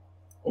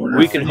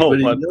 We can hope,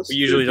 but we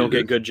usually don't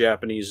get good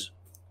Japanese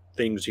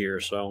things here,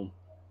 so.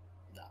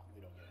 No,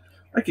 we don't get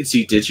anything. I could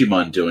see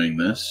Digimon doing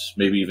this,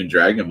 maybe even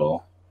Dragon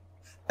Ball.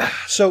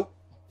 So,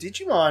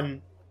 Digimon,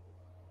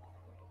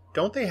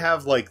 don't they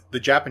have like the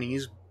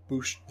Japanese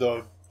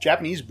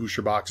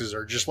booster boxes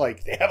are just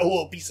like they have a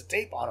little piece of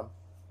tape on them?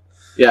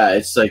 Yeah,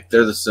 it's like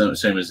they're the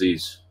same as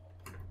these.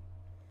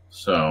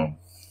 So,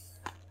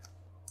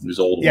 these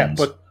old ones.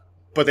 Yeah,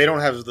 but they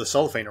don't have the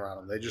cellophane around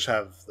them. They just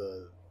have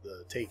the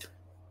tape.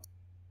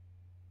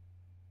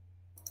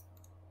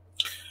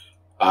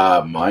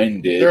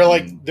 Mine did.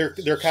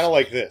 They're kind of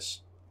like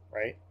this,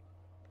 right?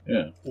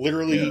 Yeah.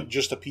 Literally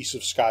just a piece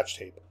of Scotch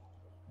tape.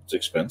 It's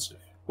expensive.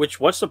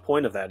 What's the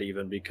point of that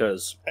even?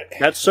 Because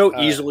that's so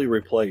easily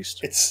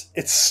replaced. It's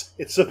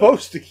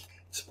supposed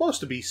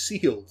to be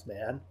sealed,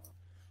 man.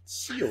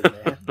 Sealed,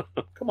 man.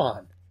 Come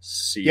on.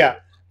 Sealed. Yeah.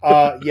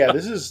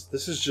 This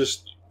is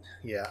just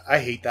I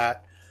hate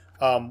that.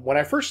 When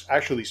I first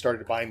actually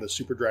started buying the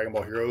Super Dragon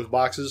Ball Heroes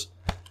boxes,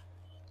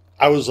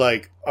 I was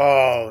like,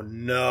 oh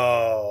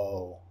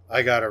no,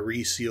 I got a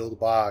resealed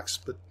box,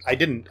 but I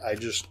didn't.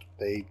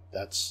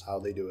 That's how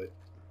they do it.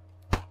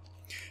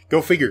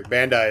 Go figure.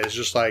 Bandai is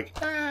just like,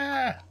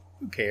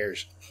 who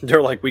cares?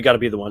 They're like, we got to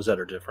be the ones that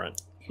are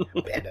different.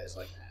 Bandai's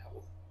like,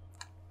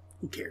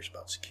 who cares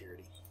about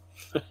security?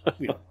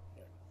 We don't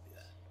do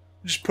that.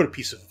 Just put a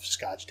piece of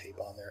Scotch tape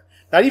on there.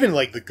 Not even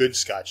like the good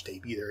Scotch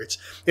tape either.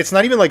 It's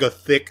not even like a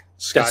thick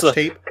Scotch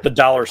tape. The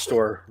dollar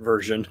store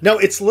version. No,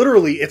 it's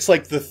literally it's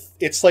like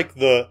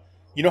the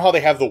You know how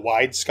they have the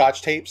wide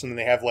Scotch tapes, and then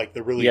they have like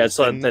the really it's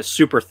like that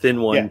super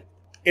thin one. Yeah.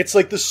 It's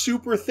like the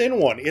super thin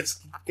one.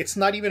 It's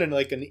not even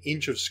like an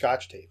inch of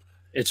Scotch tape.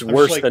 It's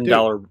worse than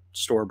dollar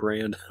store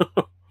brand.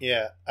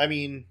 Yeah, I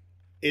mean,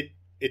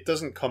 it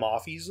doesn't come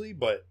off easily,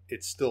 but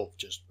it's still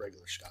just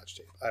regular Scotch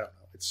tape. I don't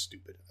know. It's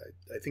stupid.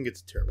 I think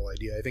it's a terrible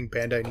idea. I think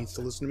Bandai needs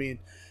to listen to me and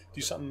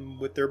do something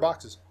with their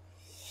boxes.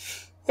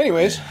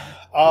 Anyways, they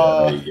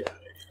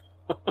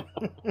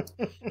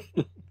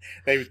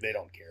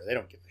don't care. They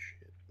don't give a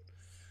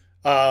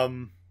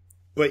shit.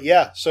 But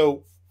yeah,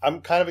 so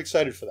I'm kind of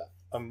excited for that.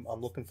 I'm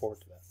looking forward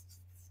to that.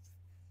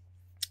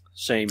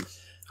 Same.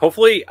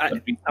 Hopefully,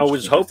 I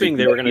was hoping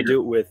they were going to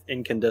do it with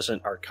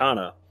Incandescent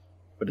Arcana,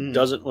 but it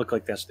doesn't look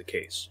like that's the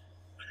case.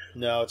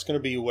 No, it's going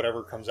to be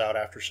whatever comes out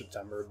after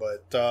September,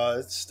 but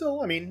it's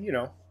still, I mean,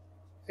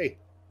 hey.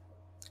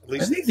 At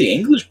least I think the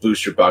English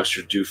booster box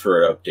are due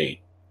for an update,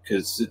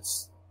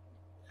 because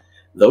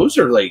those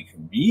are like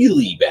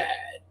really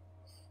bad.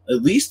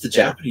 At least the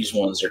Japanese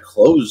ones are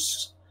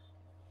closed.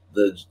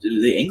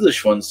 The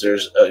English ones,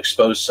 there's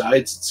exposed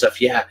sides and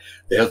stuff. Yeah,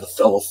 they have the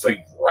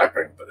cellophane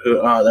wrapping, but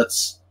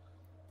that's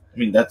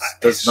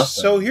nothing.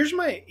 So here's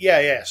my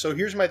So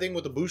here's my thing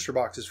with the booster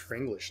boxes for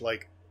English.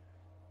 Like,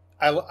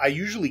 I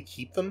usually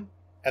keep them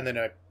and then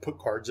I put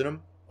cards in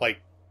them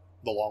like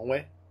the long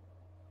way,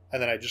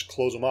 and then I just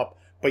close them up.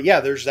 But yeah,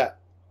 there's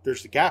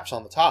the gaps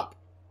on the top,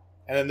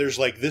 and then there's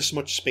like this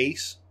much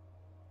space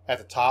at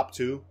the top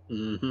too,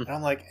 and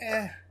I'm like,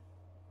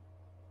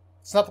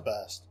 it's not the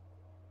best.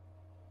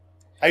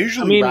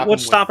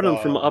 What's stopping them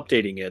from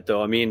updating it,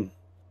 though?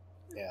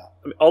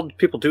 All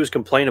people do is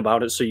complain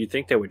about it, so you'd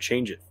think they would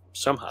change it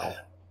somehow.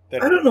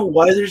 I don't know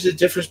why there's a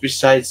difference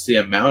besides the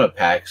amount of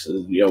packs,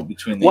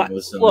 between the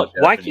English and the Japanese.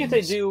 Why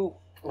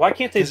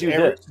can't they do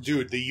this?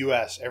 Dude, the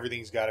U.S.,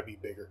 everything's got to be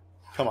bigger.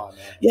 Come on,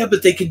 man. Yeah,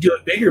 but they can do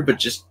it bigger, but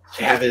just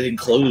have it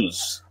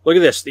enclosed. Look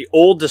at this. The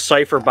old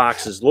Decipher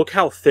boxes. Look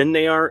how thin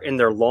they are, and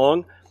they're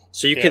long,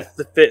 so you can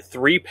fit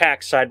 3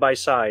 packs side by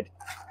side.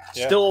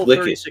 Yeah. Still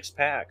 36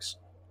 packs.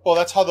 Well,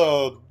 that's how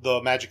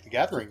the Magic the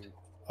Gathering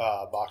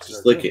boxes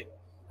just are. Lick it.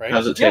 Right?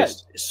 How's it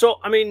taste? So,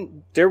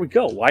 there we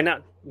go. Why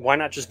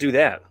not just do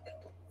that?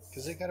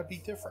 Because they got to be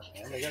different,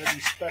 man. They got to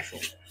be special.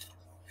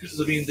 Because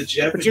the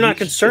Japanese. But you're not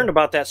concerned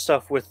about that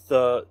stuff with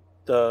the.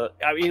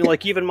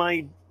 Like even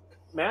my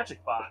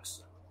Magic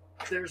box.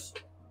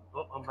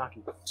 I'm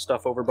knocking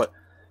stuff over, but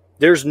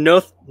there's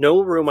no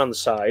room on the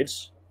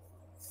sides.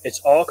 It's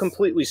all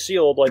completely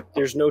sealed. Like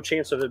there's no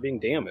chance of it being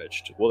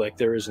damaged. Well, like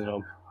there is in a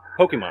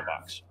Pokemon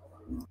box.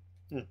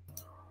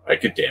 I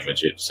could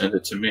damage it. Send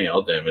it to me.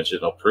 I'll damage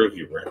it. I'll prove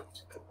you right.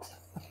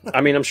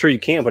 I'm sure you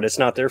can, but it's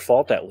not their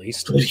fault, at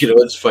least. You know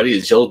what's funny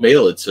is you'll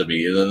mail it to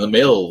me, and then the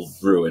mail will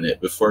ruin it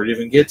before it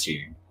even gets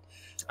here.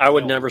 I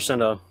would never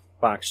send a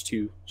box to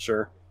you,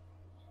 sir.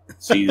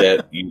 See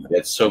that?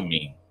 That's so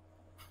mean.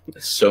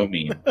 That's so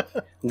mean.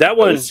 That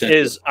one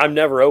is I'm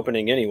never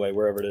opening anyway,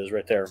 wherever it is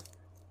right there.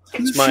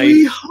 It's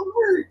my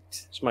heart.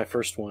 It's my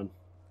first one.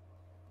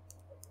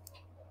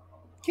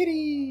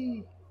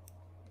 Kitty.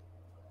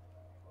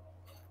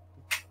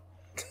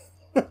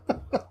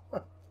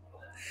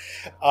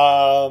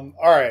 All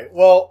right.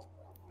 Well,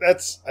 I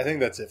think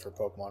that's it for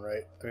Pokemon,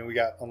 right?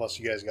 Unless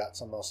you guys got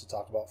something else to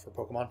talk about for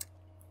Pokemon.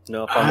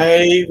 No,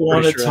 I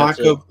want to talk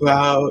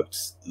about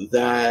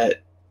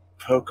that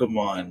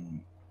Pokemon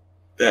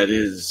that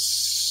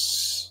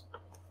is.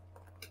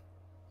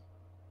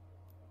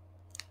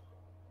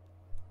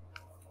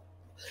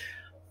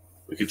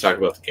 We could talk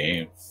about the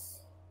game.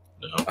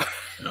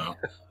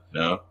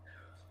 No.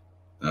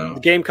 The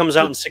game comes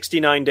out in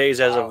 69 days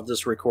as of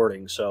this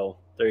recording, so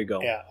there you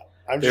go. Yeah,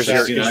 I'm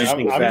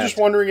just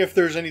wondering if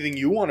there's anything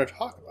you want to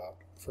talk about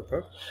for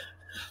Pokemon.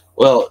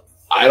 Well,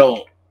 I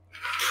don't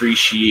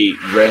appreciate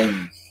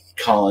Ren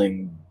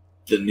calling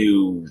the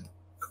new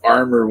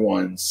armor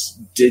ones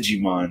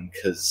Digimon,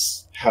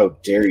 because how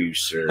dare you,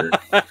 sir?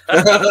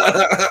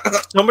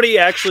 Somebody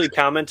actually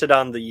commented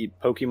on the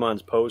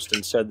Pokemon's post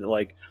and said that,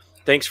 like,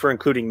 thanks for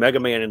including Mega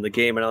Man in the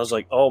game, and I was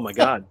like, oh my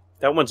god,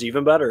 that one's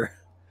even better.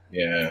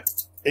 Yeah.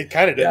 It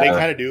kind of did. They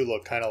kind of do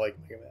look kind of like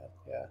Mega Man.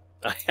 Yeah.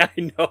 I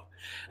know.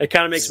 It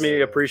kind of makes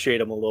me appreciate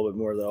them a little bit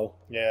more, though.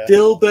 Yeah.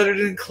 Still better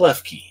than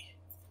Klefki.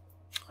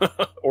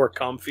 Or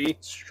Comfy.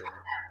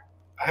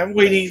 I'm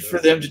waiting for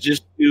them to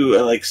just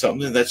do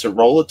something that's a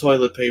roll of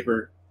toilet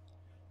paper.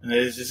 And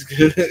it's just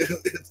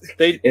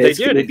they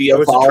did. Be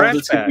evolved.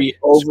 It's going to be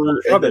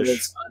over, and then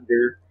it's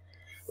under.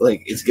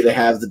 Like, it's going to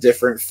have the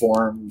different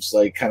forms,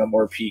 like kind of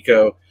more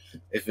Pico.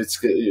 If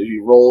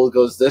you roll, it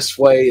goes this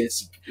way.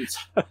 It's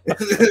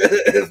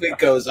if it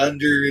goes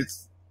under,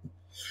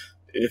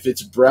 if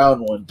it's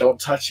brown one, don't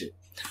touch it.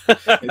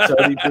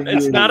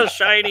 It's not a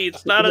shiny.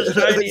 It's not a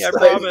shiny. I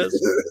promise.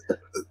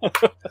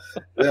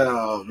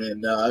 Oh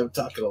man, no, I'm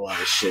talking a lot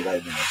of shit. I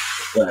know,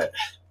 but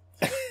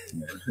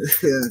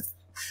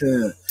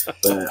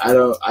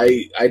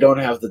I don't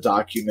have the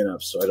document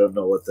up, so I don't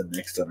know what the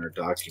next on our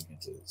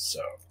document is.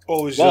 So,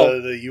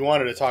 you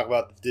wanted to talk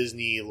about the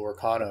Disney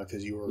Lorcana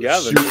because you were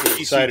super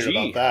excited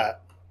about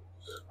that.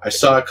 I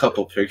saw a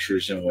couple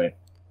pictures and went,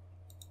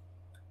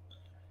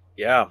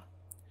 Yeah.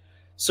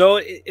 So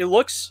it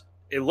looks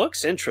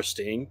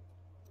interesting,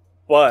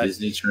 but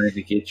Disney's trying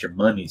to get your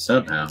money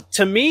somehow.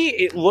 To me,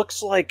 it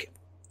looks like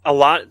a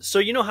lot. So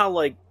you know how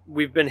like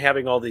we've been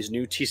having all these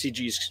new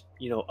TCGs,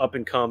 up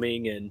and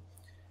coming, and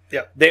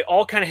they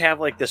all kind of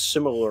have like this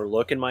similar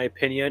look, in my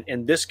opinion.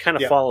 And this kind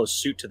of follows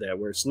suit to that,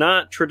 where it's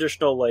not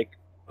traditional like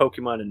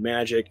Pokemon and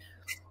Magic.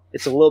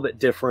 It's a little bit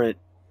different.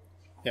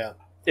 Yeah.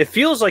 It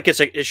feels like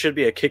it should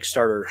be a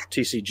Kickstarter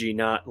TCG,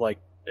 not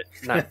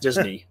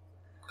Disney.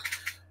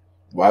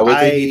 Why would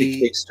they need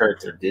to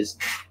kickstart their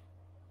Disney?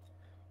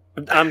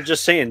 I'm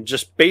just saying,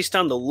 just based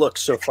on the look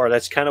so far,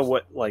 that's kind of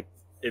what like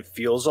it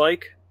feels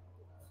like.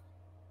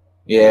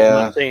 Yeah.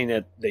 I'm not saying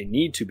that they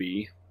need to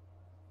be.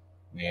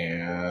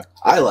 Yeah.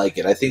 I like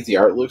it. I think the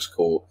art looks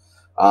cool.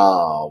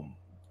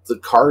 The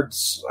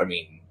cards, I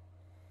mean,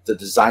 the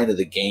design of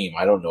the game,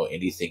 I don't know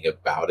anything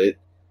about it.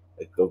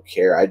 I don't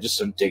care. I just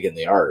am digging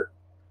the art.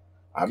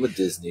 I'm a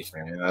Disney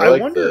fan. I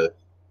wonder.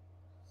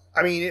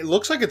 I mean, it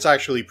looks like it's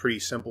actually pretty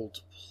simple to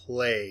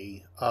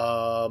play.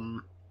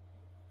 I'm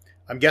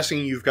guessing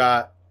you've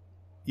got,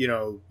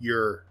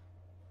 your.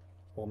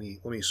 Let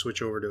me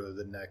switch over to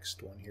the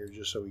next one here,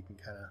 just so we can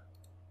kind of.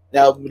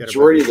 Now, the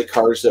majority of the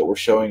cards that we're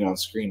showing on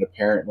screen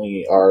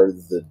apparently are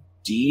the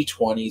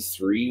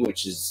D23,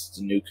 which is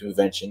the new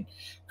convention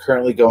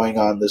currently going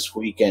on this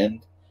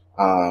weekend,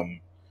 and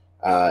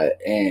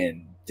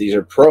these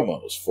are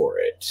promos for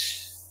it.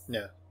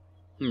 Yeah.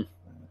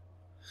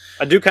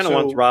 I do kind of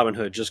want Robin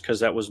Hood just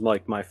because that was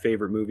like my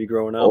favorite movie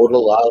growing up. Oda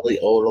lolly,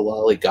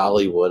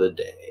 golly, what a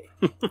day!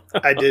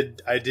 I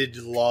did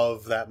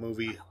love that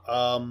movie.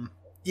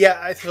 Yeah,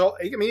 I thought.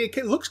 I mean,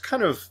 it looks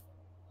kind of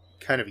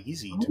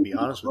easy, to be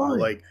honest with you.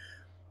 Like,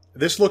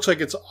 this looks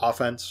like it's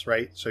offense,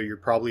 right? So you're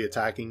probably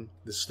attacking.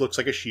 This looks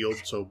like a shield,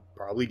 so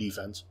probably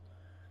defense.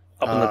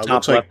 Up in the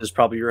top left is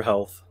probably your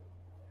health.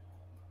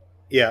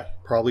 Yeah,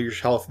 probably your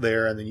health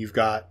there, and then you've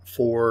got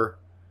 4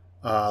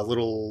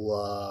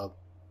 little.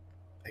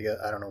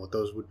 I don't know what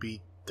those would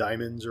be,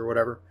 diamonds or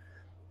whatever.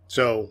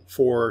 So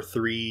 4,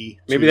 3.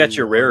 Maybe 2, that's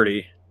your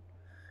rarity.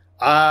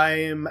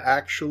 I'm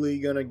actually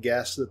gonna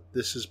guess that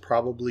this is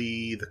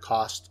probably the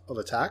cost of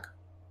attack.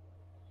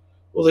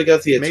 Well, they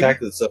got the attack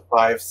that's a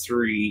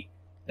 5/3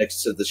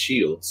 next to the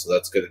shield, so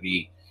that's going to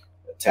be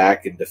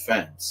attack and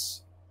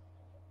defense.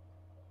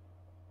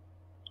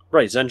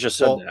 Right, Zen just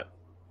said that.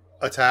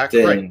 Attack,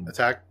 right?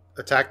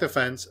 Attack,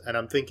 defense, and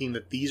I'm thinking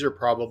that these are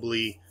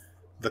probably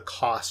the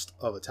cost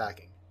of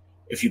attacking.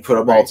 If you put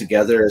them all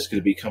together, it's going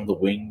to become the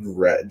winged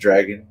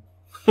dragon.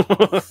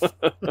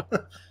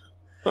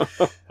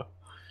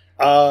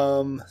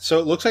 So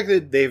it looks like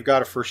they've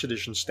got a first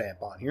edition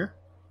stamp on here.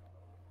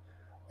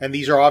 And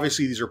these are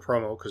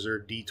promo because they're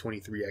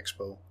D23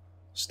 Expo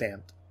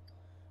stamped.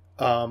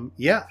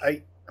 Yeah,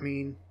 I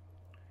mean,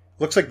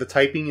 looks like the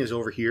typing is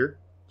over here.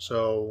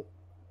 So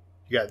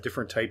you got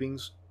different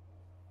typings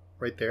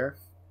right there.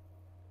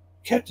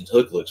 Captain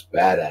Hook looks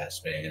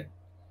badass, man.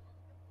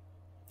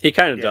 He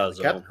kind of does.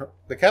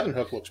 The Captain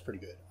Hook looks pretty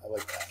good. I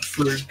like that.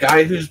 For a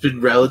guy who's been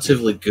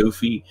relatively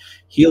goofy,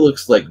 he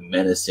looks like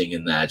menacing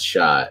in that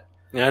shot.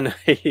 Yeah,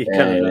 he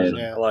kind of does.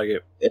 I like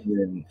it. And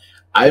then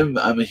I'm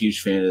a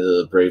huge fan of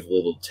the Brave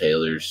Little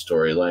Tailor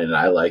storyline, and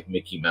I like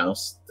Mickey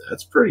Mouse.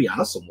 That's pretty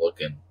awesome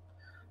looking.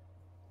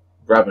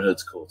 Robin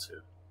Hood's cool too.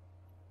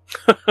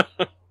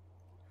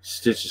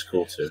 Stitch is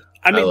cool too.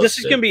 I mean, this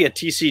is going to be a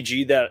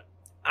TCG that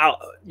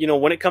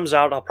when it comes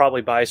out, I'll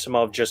probably buy some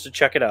of just to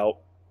check it out.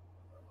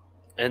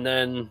 And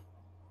then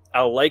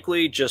I'll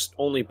likely just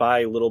only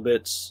buy little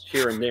bits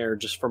here and there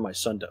just for my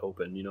son to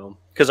open,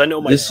 because I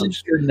know this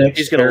is your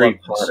next Harry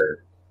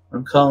Potter.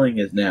 I'm calling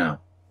it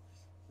now.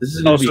 This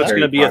is it's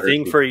going to be a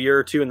thing for a year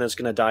or two, and then it's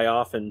going to die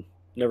off and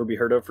never be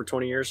heard of for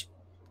 20 years.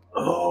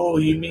 Oh,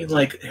 you mean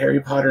like Harry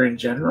Potter in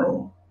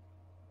general?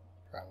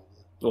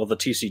 Probably. Well, the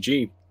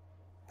TCG.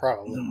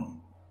 Probably.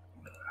 No.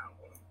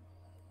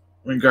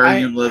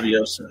 Wingardium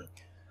Leviosa.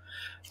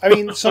 I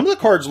mean, some of the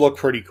cards look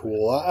pretty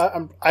cool.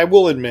 I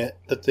will admit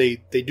that they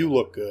do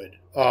look good.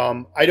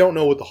 I don't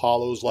know what the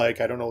holo's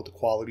like. I don't know what the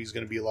quality is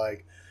going to be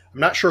like.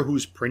 I'm not sure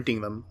who's printing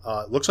them.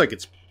 It looks like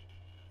it's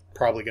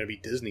probably going to be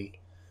Disney.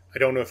 I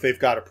don't know if they've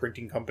got a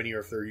printing company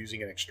or if they're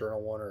using an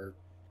external one or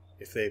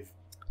if they've...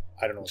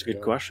 I don't know. That's a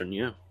good question,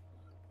 yeah.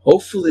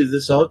 Hopefully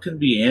this all can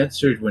be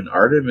answered when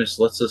Artemis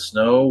lets us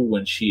know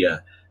when she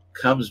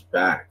comes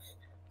back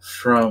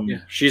from...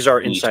 Yeah, she's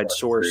our inside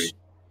source.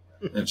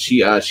 And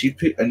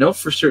I know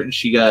for certain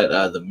she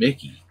got the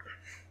Mickey,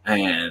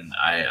 and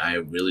I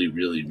really,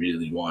 really,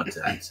 really want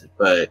that.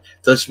 But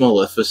Dutch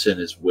Maleficent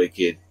is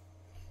wicked.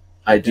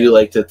 I do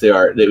like that they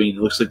are. I mean,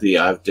 it looks like they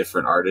have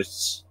different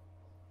artists.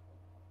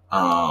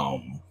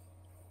 So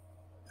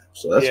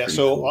that's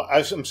cool.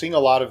 I'm seeing a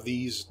lot of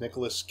these.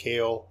 Nicholas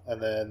Cale,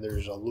 and then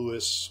there's a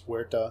Luis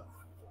Huerta,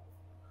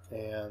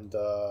 and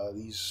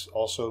these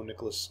also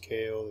Nicholas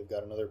Cale. They've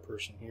got another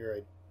person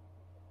here.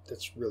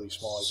 That's really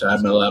small.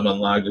 Samuel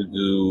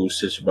Amalagagu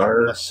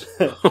Sisbar,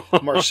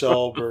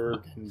 Marcel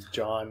Berg, and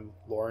John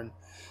Lauren.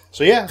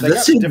 So yeah, they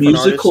got different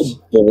musical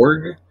artists.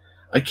 Borg.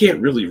 I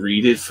can't really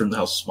read it from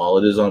how small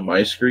it is on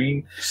my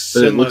screen,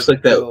 but it looks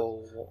like that.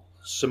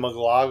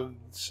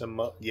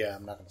 Yeah,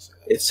 I'm not going to say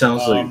that. It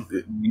sounds like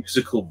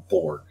musical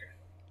Borg.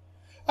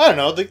 I don't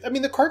know.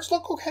 The cards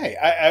look okay.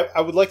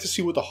 I would like to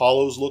see what the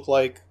holos look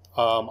like.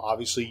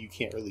 Obviously, you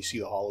can't really see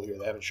the holo here.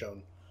 They haven't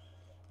shown,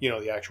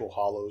 the actual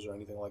holos or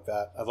anything like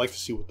that. I'd like to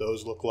see what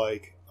those look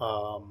like.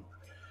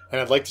 And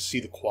I'd like to see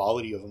the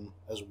quality of them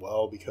as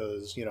well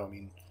because,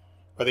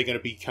 are they going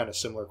to be kind of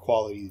similar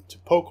quality to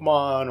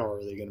Pokemon or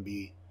are they going to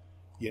be,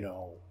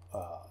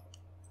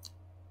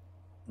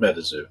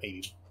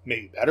 Metazoo?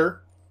 Maybe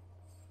better?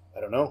 I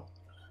don't know.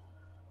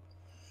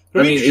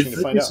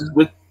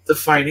 With the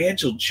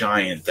financial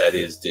giant that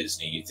is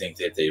Disney, you think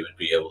that they would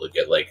be able to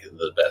get like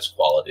the best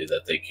quality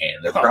that they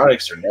can. Their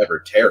products are never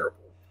terrible.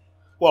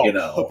 Well,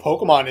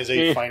 Pokemon is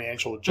a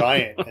financial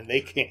giant, and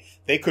they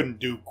couldn't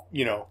do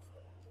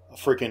a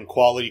freaking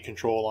quality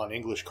control on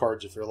English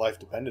cards if their life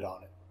depended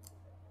on it.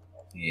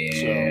 Yeah.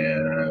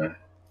 So,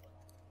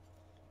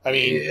 I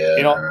mean,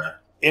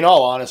 in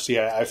all honesty,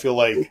 I feel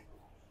like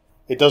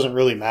it doesn't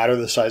really matter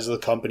the size of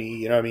the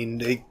company.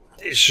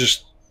 It's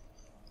just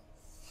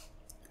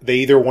they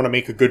either want to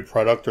make a good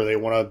product or they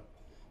want to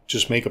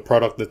just make a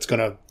product that's going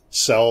to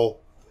sell.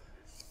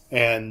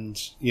 And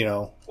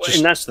and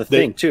that's the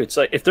thing too. It's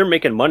like if they're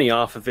making money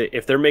off of it,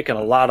 if they're making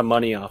a lot of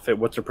money off it,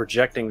 what they're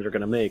projecting they're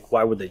going to make,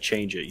 why would they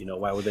change it?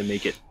 Why would they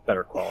make it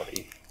better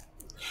quality?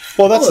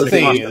 Well, that's the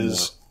thing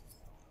is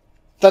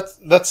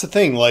that's the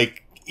thing.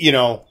 Like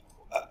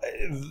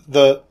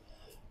the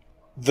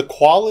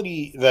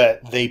quality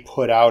that they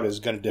put out is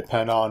going to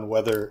depend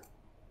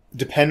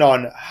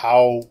on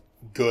how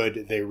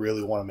good they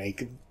really want to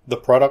make the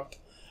product.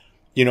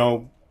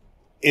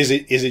 Is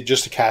it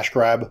just a cash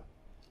grab?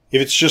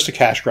 If it's just a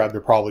cash grab,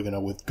 they're probably going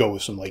to go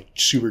with some like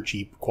super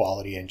cheap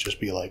quality and just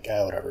be like,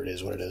 whatever, it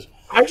is what it is.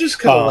 I just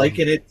kind of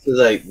liken it to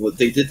like what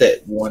they did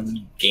that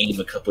one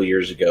game a couple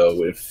years ago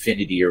with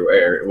Infinity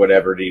or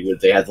whatever.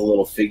 They had the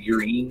little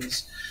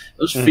figurines.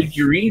 Those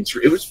figurines,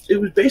 it was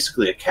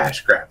basically a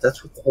cash grab.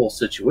 That's what the whole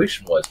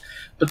situation was.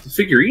 But the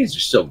figurines are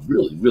still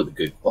really, really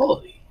good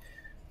quality.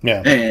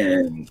 Yeah.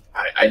 And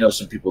I know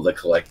some people that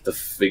collect the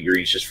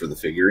figurines just for the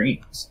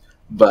figurines,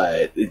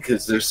 but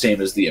because they're same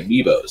as the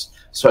amiibos.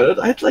 So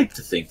I'd like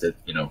to think that,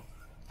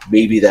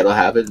 maybe that'll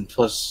happen. And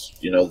plus,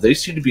 they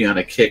seem to be on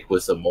a kick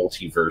with a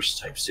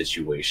multiverse type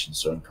situation.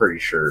 So I'm pretty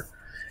sure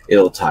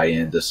it'll tie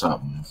into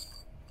something.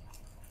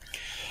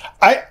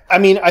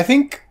 I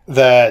think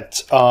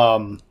that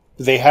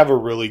they have a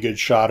really good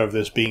shot of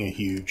this being a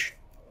huge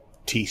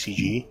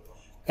TCG.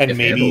 And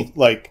maybe,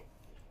 like,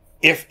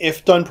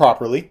 if done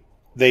properly,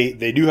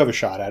 they do have a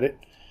shot at it.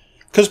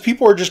 Because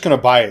people are just going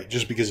to buy it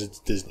just because it's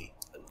Disney.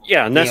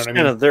 Yeah, and that's kind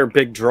of their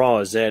big draw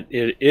is that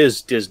it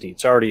is Disney.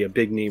 It's already a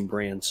big name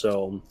brand,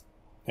 so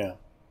yeah,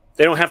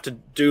 they don't have to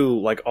do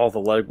like all the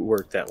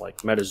legwork that like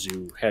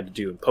MetaZoo had to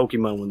do in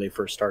Pokemon when they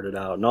first started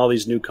out, and all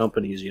these new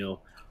companies.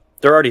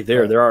 They're already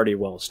there. Right. They're already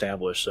well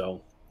established,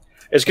 so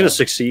it's going to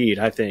succeed.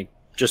 I think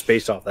just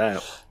based off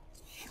that.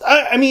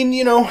 I mean,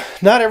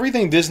 not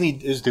everything Disney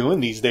is doing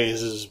these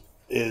days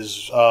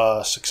is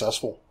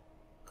successful.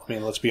 I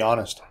mean, let's be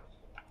honest.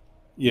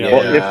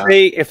 Well,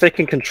 if they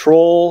can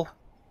control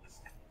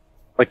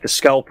like the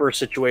scalper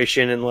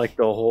situation and like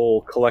the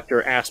whole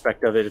collector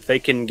aspect of it, if they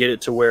can get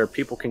it to where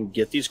people can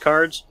get these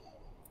cards,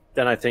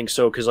 then I think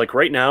so. Because like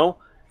right now,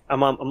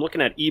 I'm looking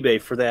at eBay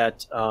for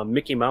that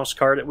Mickey Mouse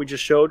card that we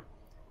just showed.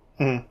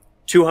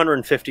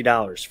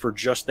 $250 for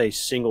just a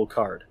single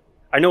card.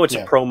 I know it's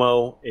a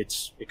promo,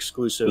 it's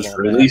exclusive. It was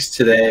released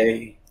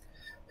today,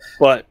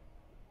 but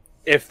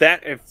if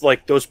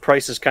like those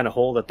prices kind of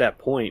hold at that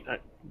point,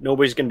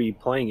 nobody's going to be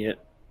playing it.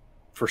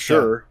 For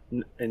sure,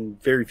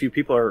 and very few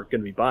people are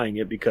going to be buying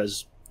it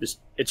because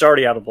it's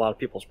already out of a lot of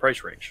people's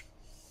price range.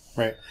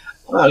 Right.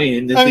 Well,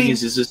 the thing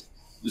is just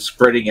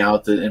spreading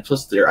out and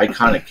plus they're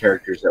iconic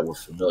characters that we're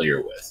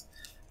familiar with,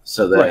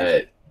 so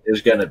that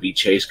there's going to be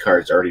chase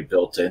cards already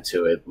built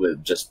into it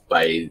there's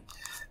going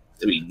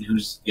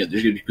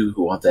to be people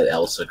who want that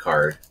Elsa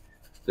card.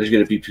 There's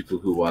going to be people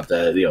who want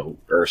that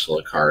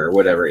Ursula card or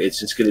whatever. It's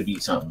just going to be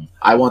something.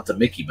 I want the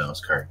Mickey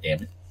Mouse card.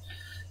 Damn it.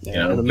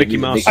 The Mickey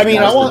Mouse. I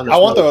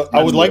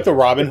would like the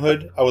Robin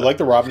Hood. I would like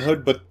the Robin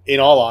Hood, but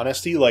in all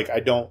honesty, like I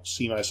don't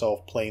see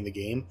myself playing the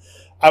game.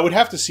 I would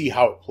have to see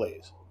how it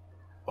plays.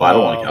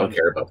 Well, I don't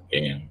care about the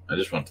game. I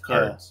just want the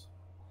cards.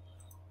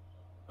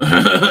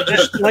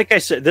 Just like I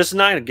said, this is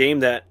not a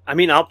game that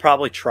I'll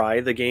probably try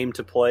the game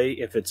to play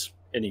if it's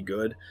any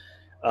good.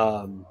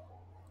 But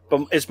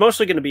it's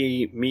mostly going to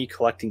be me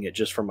collecting it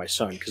just for my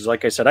son because,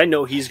 like I said, I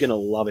know he's going to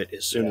love it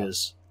as soon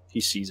as he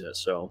sees it.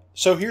 So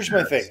here's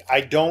my thing. I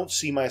don't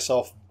see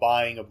myself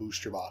buying a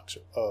booster box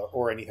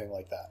or anything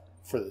like that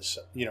for this,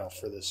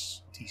 for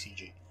this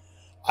TCG.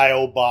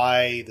 I'll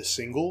buy the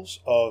singles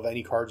of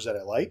any cards that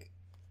I like,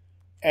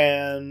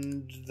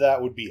 and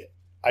that would be it.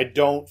 I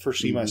don't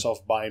foresee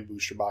myself buying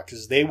booster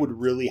boxes. They would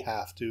really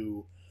have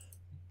to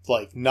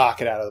like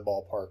knock it out of the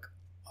ballpark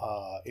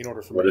in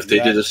order for me. What if they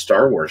did a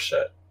Star Wars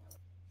set?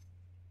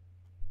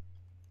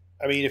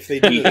 I mean, if they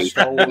did a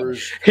Star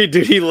Wars,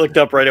 he looked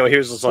up right away. He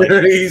was just like,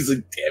 he's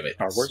like, damn it,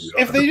 Star Wars.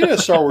 If they did a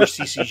Star Wars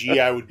CCG,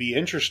 I would be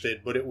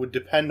interested, but it would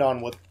depend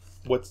on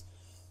what's.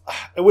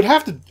 It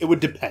would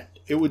depend.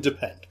 It would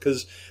depend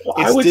because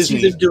I would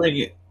Disney. See them doing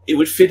it. It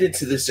would fit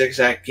into this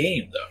exact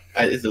game,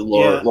 though.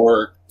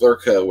 The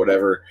Lorca,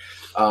 whatever.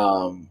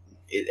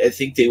 I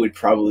think they would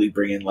probably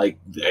bring in, like,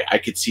 I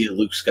could see a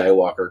Luke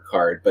Skywalker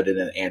card, but in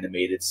an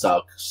animated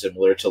style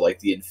similar to, like,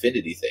 the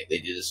Infinity thing. They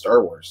did a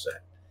Star Wars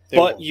set.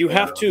 But you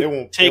have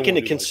to take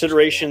into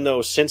consideration,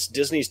 though, since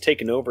Disney's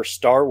taken over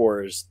Star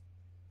Wars,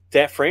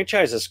 that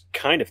franchise is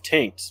kind of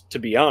tanked, to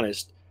be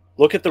honest.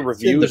 Look at the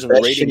reviews and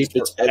the ratings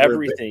for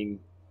everything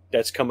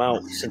that's come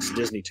out since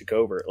Disney took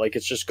over. Like,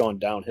 it's just gone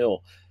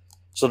downhill.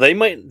 So they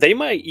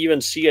might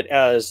even see it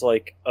as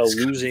like a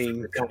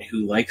losing. Guy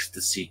who likes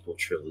the sequel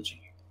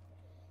trilogy.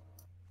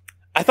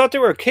 I thought they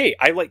were okay.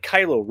 I like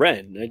Kylo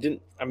Ren.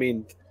 I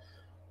mean,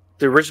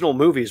 the original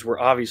movies were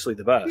obviously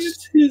the best.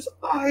 It's his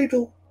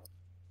idol.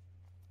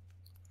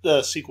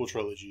 The sequel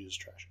trilogy is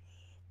trash,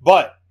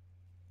 but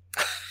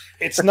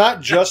it's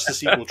not just the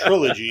sequel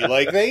trilogy.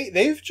 Like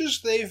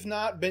they've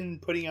not been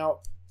putting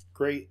out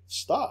great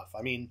stuff.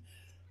 I mean,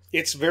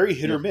 it's very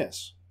hit or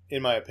miss,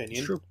 in my opinion.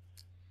 It's true.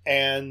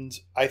 And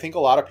I think a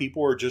lot of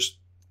people are just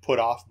put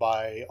off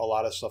by a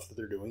lot of stuff that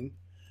they're doing.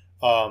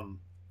 A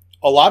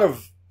lot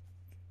of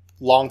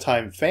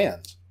longtime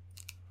fans.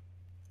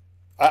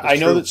 I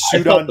know that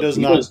Sudan does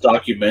not. The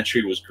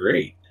documentary was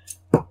great.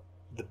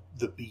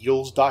 The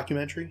Beatles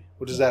documentary?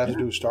 What does that have to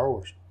do with Star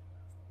Wars?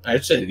 I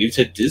said you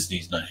said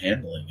Disney's not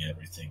handling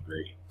everything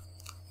great.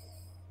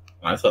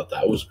 I thought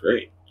that was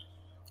great.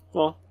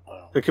 Well,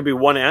 there could be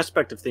one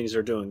aspect of things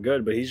they're doing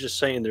good, but he's just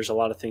saying there's a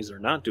lot of things they're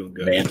not doing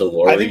good.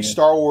 Mandalorian. I think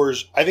Star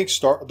Wars.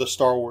 The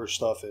Star Wars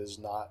stuff is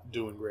not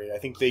doing great. I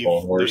think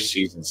Clone Wars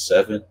season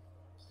 7.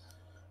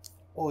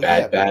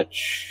 Bad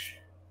Batch.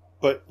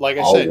 But like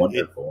I said,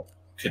 wonderful.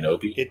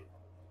 Kenobi.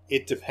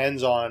 It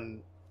depends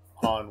on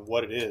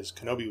what it is.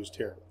 Kenobi was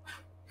terrible.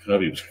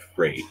 Kenobi was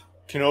great.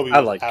 I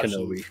like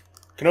Kenobi.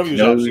 Kenobi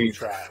was absolute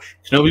trash.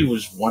 Kenobi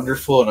was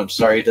wonderful, and I'm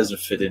sorry it doesn't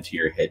fit into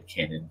your head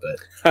canon, but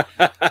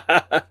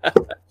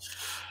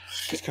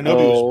Kenobi was bad.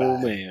 Oh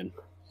man,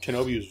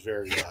 Kenobi was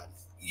very bad.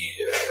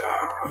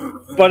 Yeah,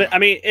 but I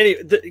mean,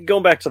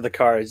 going back to the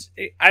cards,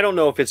 I don't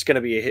know if it's going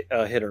to be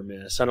a hit or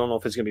miss. I don't know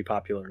if it's going to be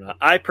popular or not.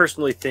 I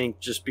personally think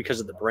just because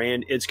of the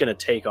brand, it's going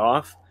to take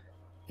off.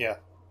 Yeah.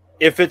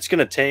 If it's going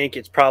to tank,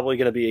 it's probably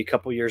going to be a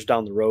couple years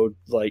down the road,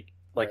 like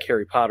right.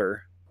 Harry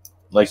Potter.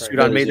 Like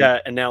Sudan made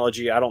that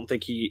analogy. I don't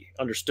think he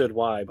understood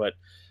why, but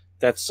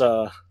that's.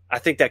 I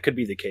think that could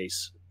be the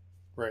case.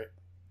 Right.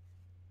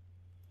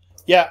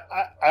 Yeah,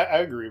 I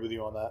agree with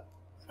you on that.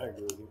 I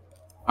agree with you.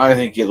 I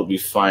think it'll be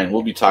fine.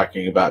 We'll be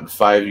talking about in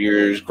 5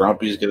 years.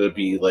 Grumpy's going to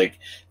be like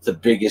the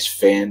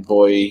biggest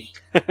fanboy.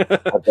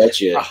 I bet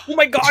you. Oh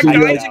my God,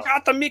 guys! You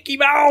got the Mickey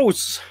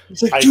Mouse.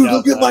 He's like, dude,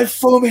 look at my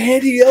foam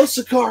handy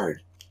Elsa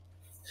card.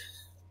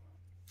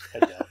 I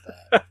doubt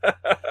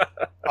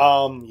that.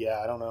 Yeah,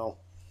 I don't know.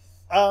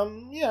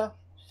 Yeah.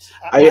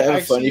 I have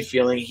a funny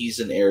feeling he's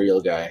an Ariel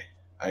guy.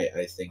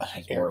 I think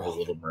he's more of a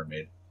Little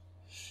Mermaid.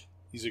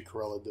 He's a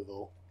Cruella de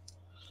Vil.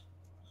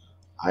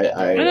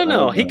 I don't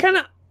know. He kind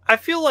of. I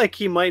feel like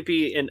he might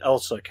be an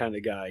Elsa kind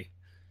of guy.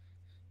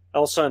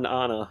 Elsa and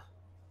Anna.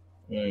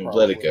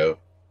 Let it go.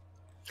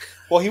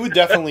 Well, he's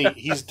definitely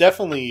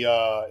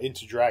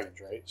into dragons,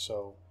 right?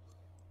 So.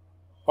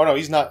 Oh no,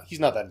 he's not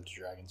that into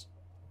dragons.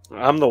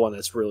 I'm the one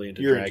that's really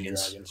into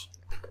dragons.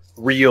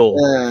 Real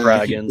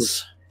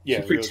dragons. He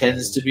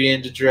pretends to be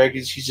into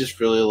dragons. He just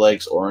really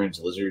likes orange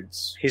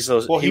lizards. He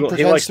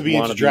pretends to be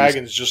into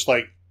dragons just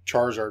like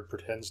Charizard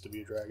pretends to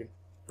be a dragon.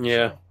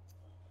 Yeah.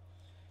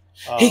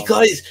 Hey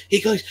guys,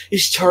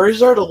 is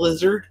Charizard a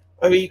lizard?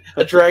 I mean,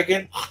 a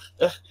dragon?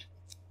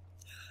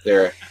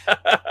 There.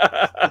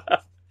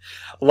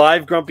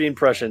 Live Grumpy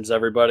impressions,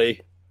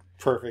 everybody.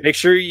 Perfect. Make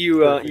sure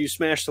you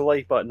smash the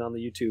like button on the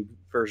YouTube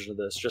version of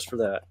this, just for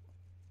that.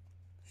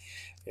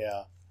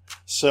 Yeah.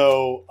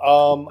 So,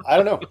 I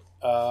don't know.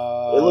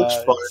 It looks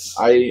fun.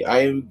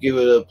 I give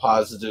it a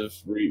positive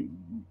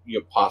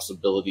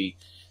possibility.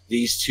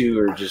 These two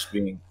are just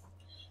being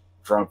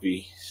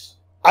grumpy.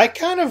 I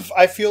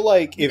feel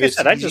like if it's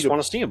I just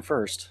want to see him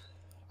first.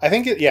 I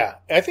think if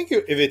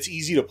it's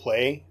easy to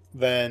play,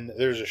 then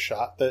there's a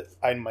shot that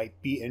I might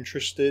be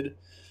interested.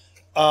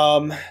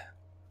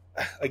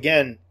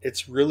 Again,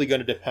 it's really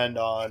going to depend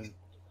on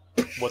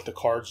what the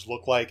cards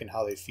look like and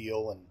how they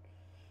feel, and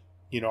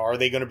are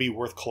they going to be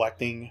worth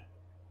collecting?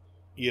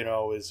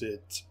 Is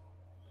it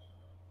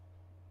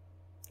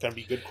going to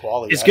be good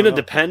quality? It's going to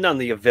depend on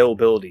the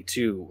availability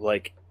too.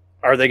 Like,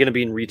 are they going to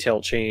be in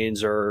retail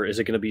chains, or is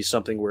it going to be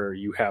something where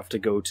you have to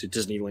go to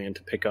Disneyland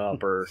to pick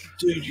up? Or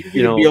dude, you're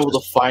going to be able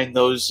to find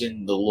those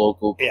in the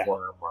local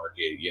corner market.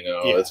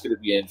 It's going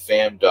to be in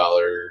Fam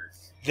Dollar.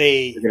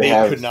 They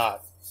could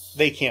not.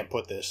 They can't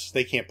put this.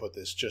 They can't put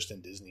this just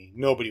in Disney.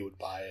 Nobody would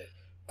buy it.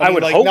 I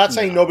would hope not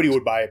saying nobody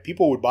would buy it.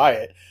 People would buy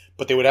it,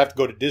 but they would have to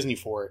go to Disney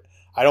for it.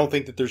 I don't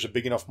think that there's a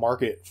big enough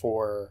market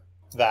for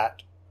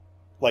that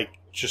Like,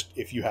 just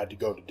if you had to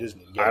go to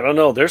Disney. I don't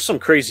know. There's some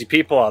crazy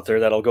people out there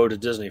that'll go to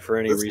Disney for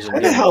any reason. That's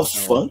kind of how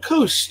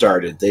Funko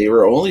started. They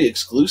were only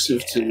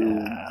exclusive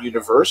to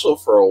Universal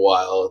for a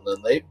while, and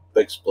then they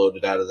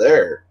exploded out of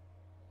there.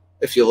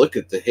 If you look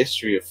at the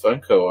history of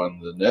Funko on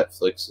the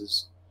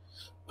Netflixes,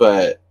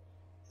 but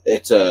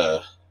it's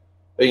I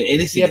mean,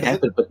 anything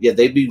happened, but yeah,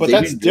 they'd be. But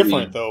that's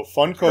different, though.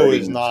 Funko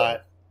is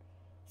not.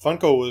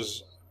 Funko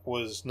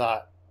was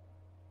not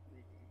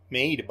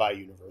made by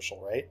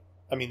Universal, right?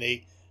 I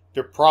mean,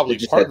 they're probably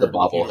partnered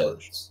with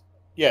Universal.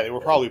 Yeah, they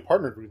were probably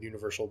partnered with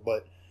Universal,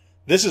 but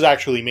this is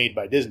actually made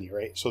by Disney,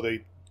 right? So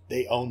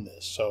they own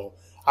this. So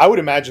I would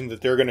imagine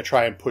that they're going to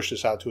try and push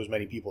this out to as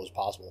many people as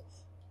possible.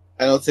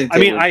 I don't think.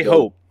 I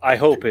hope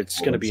it's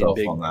going to be a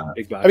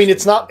big box. I mean,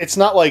 it's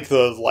not like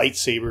the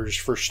lightsabers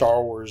for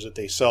Star Wars that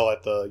they sell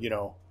at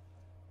the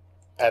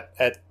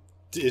at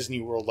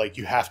Disney World. Like,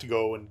 you have to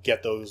go and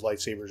get those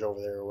lightsabers over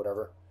there or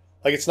whatever.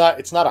 Like, it's not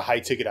a high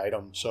ticket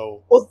item.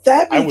 So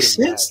that makes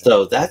sense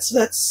though.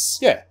 That's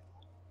yeah.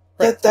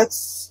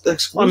 That's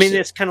exclusive. I mean,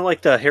 it's kind of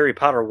like the Harry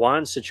Potter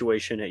wand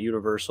situation at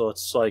Universal.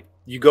 It's like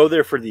you go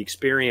there for the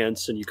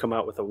experience and you come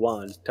out with a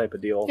wand type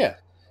of deal. Yeah.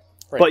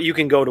 Right. But you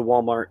can go to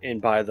Walmart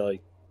and buy the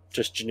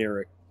just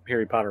generic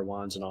Harry Potter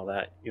wands and all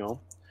that, Right.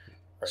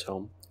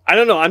 So I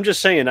don't know. I'm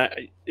just saying,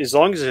 as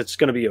long as it's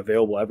going to be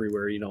available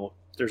everywhere,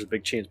 there's a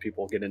big chance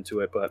people will get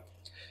into it. But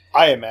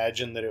I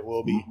imagine that it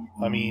will be.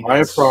 I mean,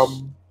 my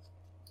problem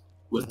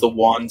with the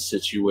wand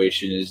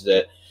situation is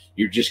that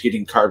you're just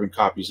getting carbon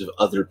copies of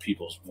other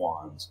people's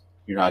wands.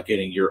 You're not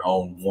getting your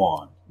own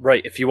wand.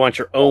 Right. If you want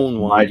your own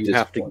wand, you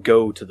have to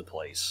go to the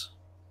place.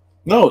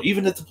 No,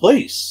 even at the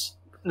place.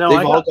 No,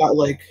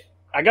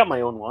 I got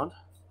my own wand.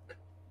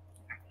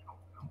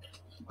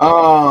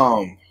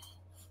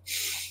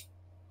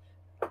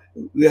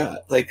 Yeah,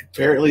 like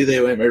apparently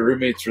my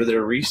roommates were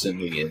there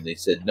recently, and they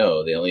said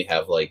no, they only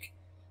have like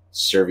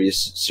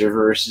Severus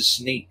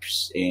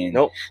Snape's and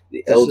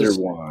the Elder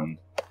Wand.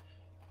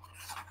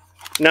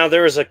 Now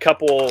there was a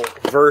couple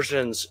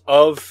versions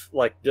of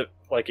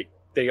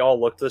they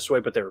all looked this way,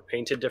 but they were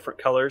painted different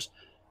colors.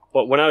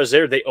 But when I was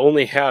there, they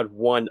only had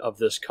one of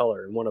this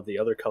color and one of the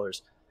other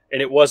colors,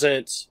 and it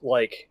wasn't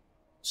like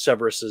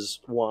Severus's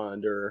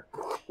wand or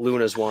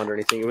Luna's wand or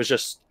anything. It was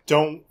just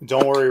don't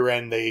worry,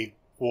 Ren. You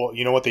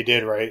know what they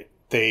did, right?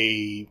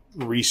 They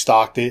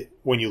restocked it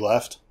when you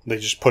left. They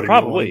just put it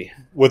probably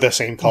with the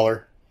same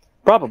color.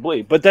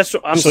 Probably, but that's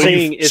what I'm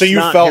saying.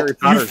 You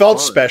felt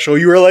special.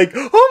 You were like,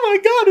 "Oh my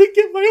god, I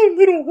get my own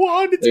little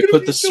wand!" They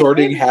put the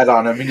sorting hat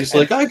on him, and he's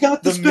like, "I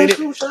got the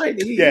special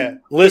shiny." Yeah,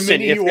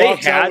 listen, if they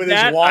had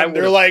that, wand,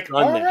 they're like,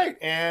 "All right,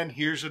 and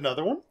here's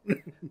another one."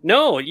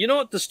 No, you know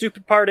what the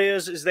stupid part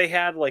is they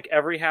had like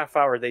every half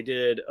hour they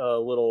did a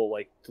little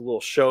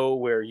show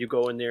where you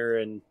go in there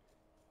and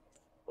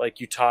like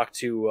you talk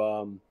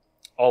to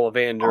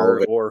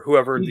Ollivander or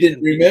whoever. You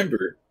didn't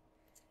remember?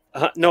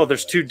 No,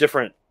 there's two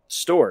different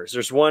stores.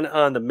 There's one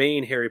on the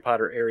main Harry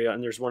Potter area,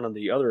 and there's one on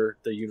the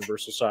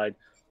Universal side.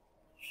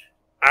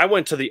 I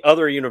went to the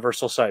other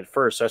Universal side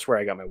first. That's where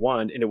I got my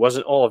wand, and it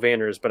wasn't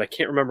Ollivander's, but I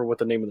can't remember what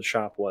the name of the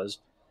shop was.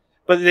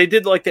 But they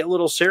did like that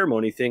little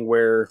ceremony thing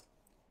where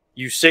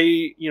you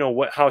say,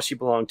 what house you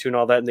belong to and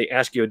all that, and they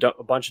ask you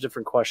a bunch of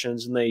different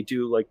questions, and they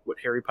do like what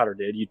Harry Potter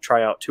did. You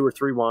try out 2 or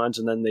 3 wands,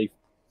 and then they,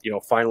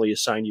 finally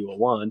assign you a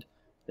wand,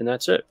 and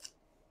that's it.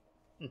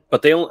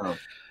 But they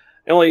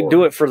only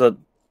do it for the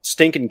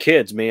stinking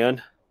kids,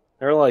 man.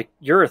 They're like,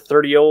 you're a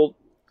 30-year-old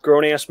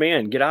grown-ass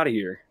man. Get out of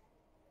here.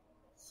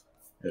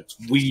 It's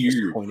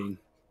weird.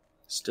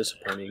 It's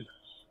disappointing.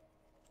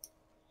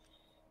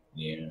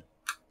 Yeah.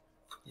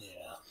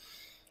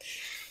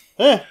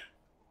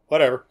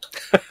 Whatever.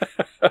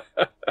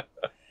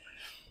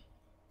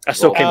 I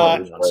still came up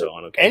with one, so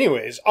I'm okay.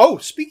 Anyways,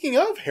 speaking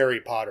of Harry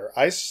Potter,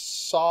 I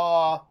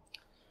saw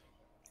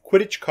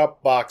Quidditch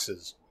Cup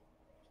boxes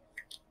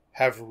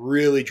have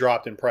really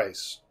dropped in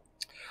price.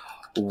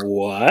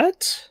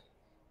 What?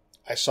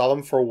 I saw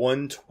them for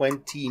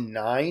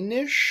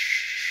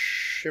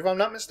 $129-ish, if I'm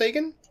not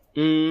mistaken.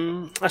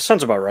 That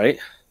sounds about right.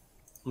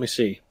 Let me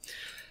see.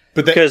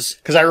 But because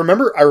I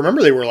remember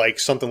they were like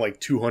something like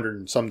 $200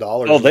 and some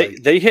dollars. Oh,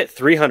 they hit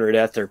 $300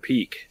 at their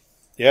peak.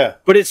 Yeah,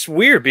 but it's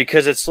weird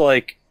because it's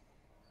like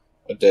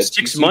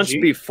 6 months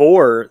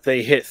before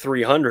they hit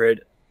 $300.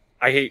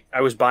 I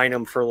was buying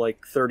them for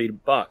like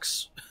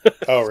 $30.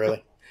 Oh,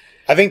 really?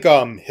 I think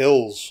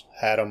Hills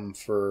had them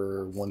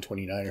for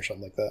 $129 or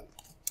something like that.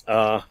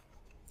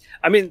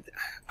 I mean,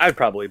 I'd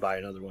probably buy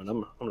another one.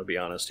 I'm gonna be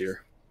honest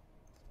here.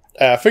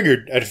 I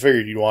figured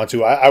you'd want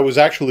to. I was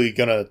actually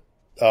gonna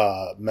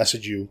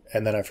message you,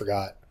 and then I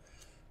forgot.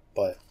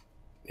 But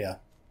yeah,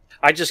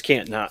 I just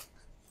can't not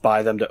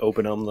buy them to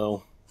open them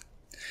though.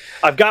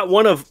 I've got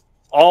one of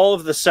all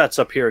of the sets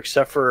up here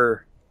except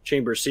for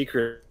Chamber of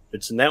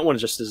Secrets, and that one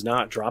just is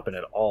not dropping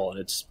at all.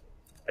 And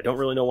I don't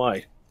really know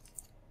why.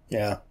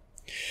 Yeah,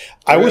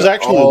 I was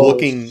actually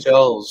looking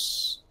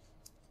shells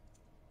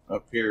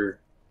up here.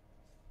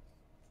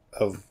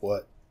 Of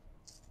what?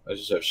 I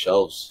just have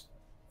shelves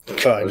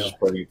I was just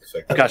pointing at the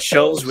fact. Got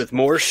shelves with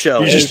more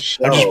shelves.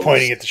 I'm just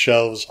pointing at the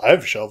shelves. I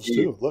have shelves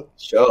too. Look,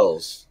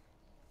 shelves.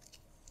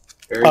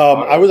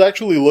 I was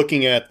actually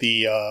looking at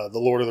the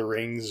Lord of the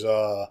Rings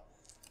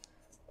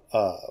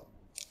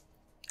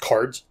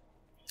cards.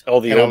 Oh,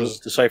 the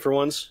old Decipher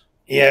ones?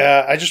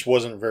 Yeah, I just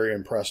wasn't very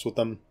impressed with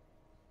them.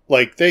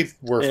 Like, they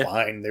were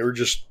fine. They were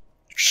just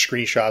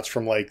screenshots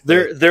from, like...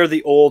 They're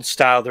the old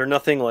style. They're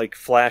nothing, like,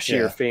 flashy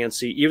or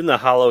fancy. Even the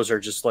hollows are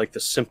just, like, the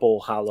simple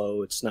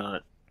hollow. It's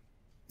not...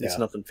 It's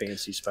nothing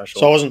fancy special.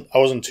 So I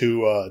wasn't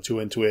too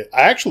into it.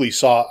 I actually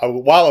saw...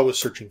 while I was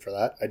searching for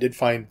that, I did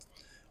find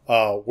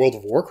World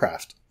of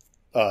Warcraft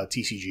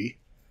TCG.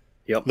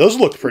 Yep. Those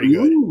looked pretty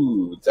good.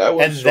 Ooh, that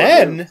was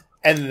And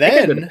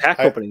then the pack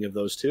opening of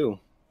those too.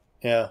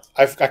 Yeah,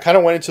 I kind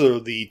of went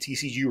into the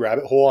TCG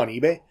rabbit hole on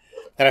eBay,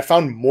 and I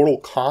found Mortal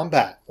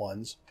Kombat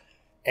ones,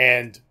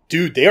 and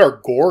dude, they are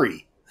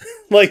gory.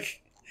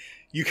 Like,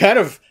 you kind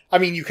of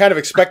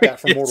expect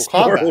that from Mortal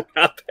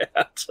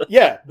Kombat.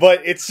 Yeah,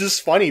 but it's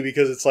just funny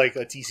because it's like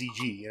a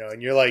TCG,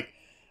 and you're like,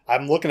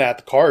 I'm looking at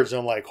the cards and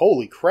I'm like,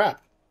 holy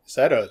crap, is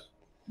that a?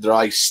 They're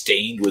like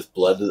stained with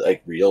blood,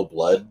 like real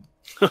blood.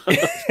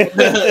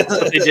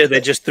 They did.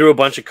 They just threw a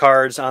bunch of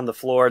cards on the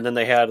floor, and then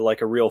they had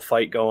like a real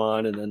fight go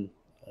on, and then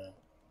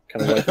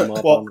kind of wipe them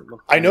up. Well,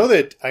 I know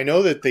that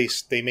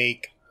they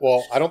make.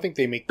 Well, I don't think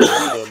they make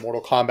the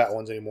Mortal Kombat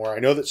ones anymore. I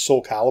know that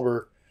Soul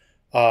Calibur,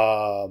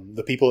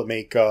 the people that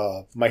make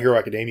My Hero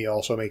Academia,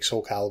 also make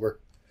Soul Calibur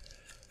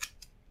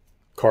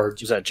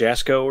cards. Is that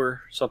Jasco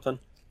or something?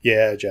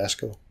 Yeah,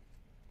 Jasco.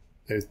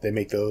 They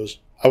make those.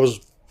 I was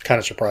kind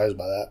of surprised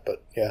by that,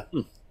 but yeah,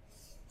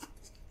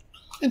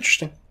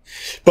 interesting.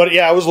 But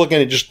yeah, I was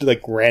looking at just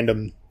like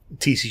random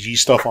TCG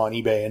stuff on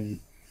eBay, and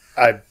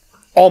I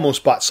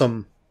almost bought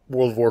some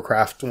World of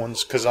Warcraft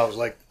ones because I was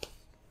like,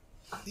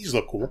 these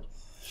look cool.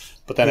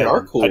 But then they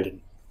are cool. I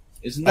didn't.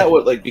 Isn't that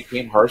what like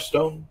became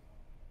Hearthstone?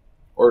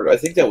 Or I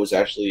think that was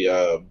actually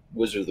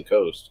Wizard of the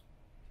Coast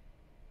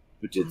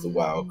who did the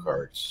WoW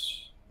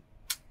cards.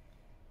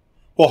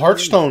 Well,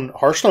 Hearthstone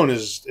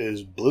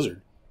is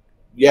Blizzard.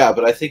 Yeah,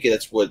 but I think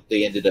that's what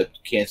they ended up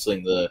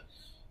canceling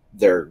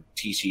their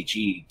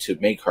TCG to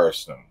make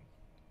Hearthstone.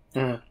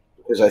 Mm-hmm.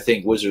 Because I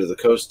think Wizard of the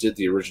Coast did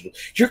the original.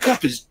 Your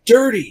cup is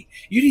dirty.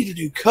 You need a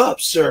new cup,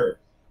 sir.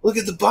 Look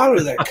at the bottom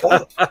of that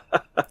cup.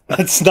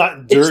 That's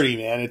not dirty,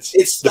 man.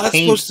 It's not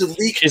paint. Supposed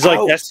to leak. He's out.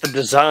 like, that's the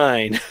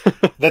design.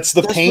 That's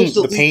the paint.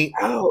 The paint.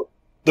 Out.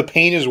 The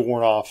paint is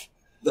worn off.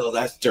 No,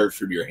 that's dirt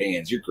from your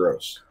hands. You're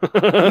gross.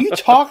 What are you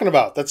talking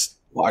about? That's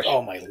Watch.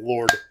 Oh my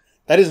lord.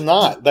 That is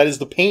not. That is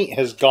the paint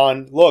has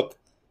gone. Look.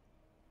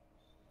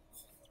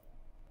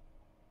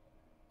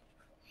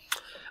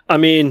 I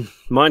mean,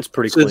 mine's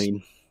pretty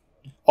clean.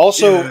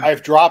 Also, yeah.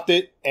 I've dropped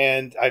it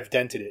and I've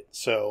dented it,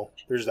 so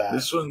there's that.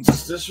 This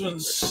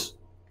one's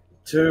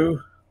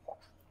too.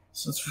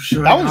 Since for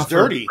sure, that one's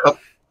dirty.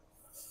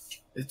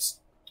 It's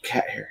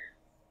cat hair.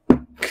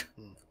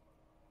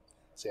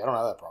 See, I don't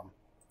have that problem.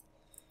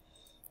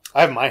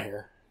 I have my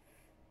hair.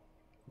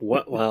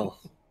 What? Well,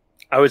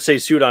 I would say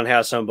Sudan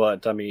has some,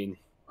 but I mean,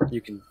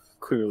 you can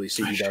clearly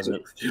see he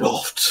doesn't.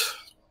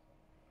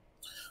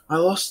 I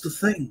lost the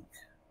thing.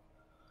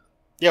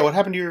 Yeah, what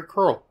happened to your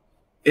curl?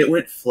 It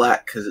went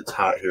flat because it's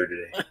hot here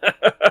today.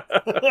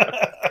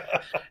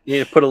 You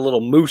need to put a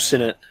little mousse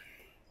in it.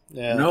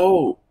 Yeah.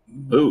 No,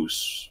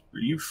 mousse.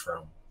 Where are you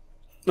from?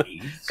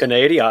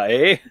 Canada,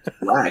 eh?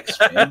 Relax,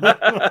 man.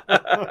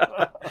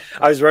 I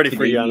was ready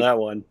for you on that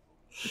one.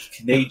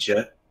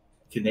 Canada.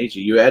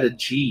 You added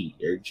G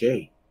or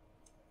J.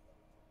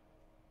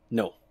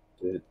 No.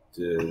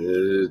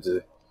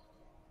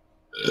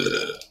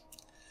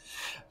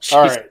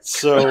 All right,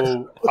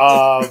 so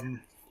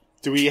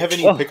do we have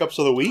any pickups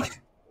of the week?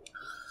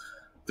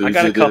 I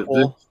got a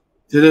couple.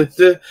 Did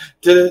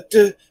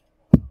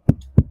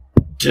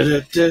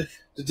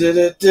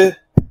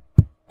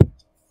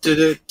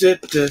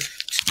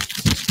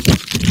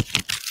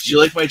you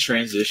like my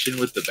transition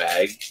with the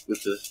bag?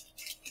 With the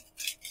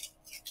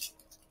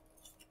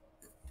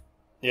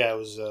Yeah, it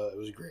was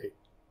great.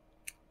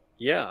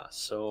 Yeah,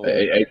 so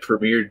I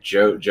premiered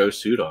Joe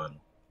Sudan.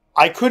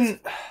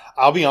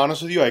 I'll be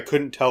honest with you, I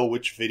couldn't tell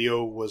which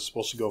video was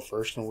supposed to go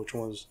first and which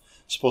one was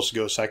supposed to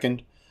go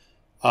second.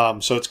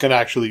 So it's going to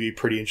actually be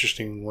pretty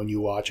interesting when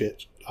you watch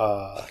it.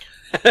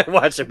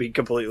 Watch it be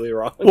completely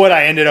wrong. What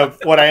I ended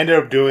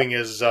up doing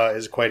is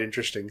quite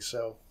interesting.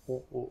 So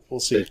we'll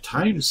see. They're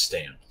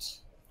timestamped.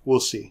 We'll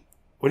see.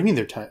 What do you mean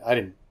they're time? I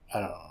don't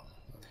know.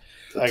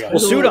 Well,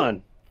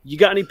 Sudan, you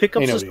got any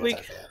pickups this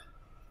week?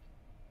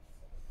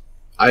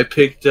 I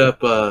picked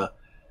up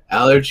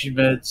allergy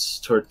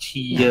meds,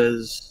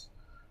 tortillas.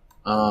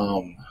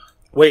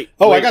 Wait.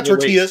 I got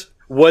tortillas.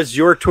 Wait. Was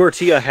your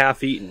tortilla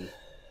half eaten?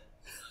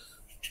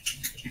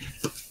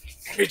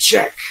 Let me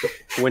check.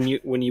 When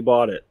you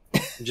bought it,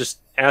 just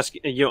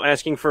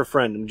asking for a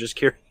friend. I'm just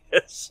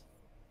curious.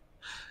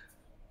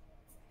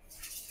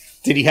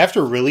 Did he have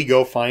to really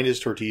go find his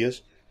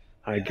tortillas?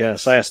 I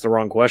guess I asked the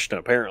wrong question.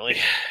 Apparently,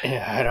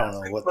 yeah, I don't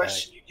know what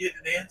question you get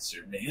an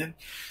answer, man.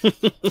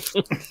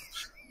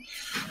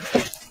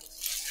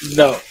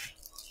 No.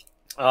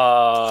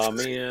 Oh,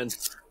 man.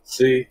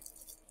 See?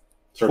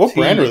 What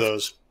brand are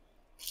those?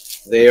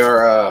 They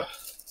are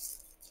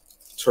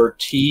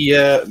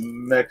Tortilla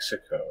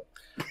Mexico.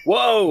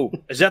 Whoa!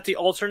 Is that the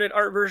alternate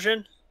art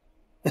version?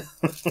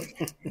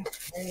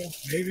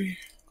 Maybe.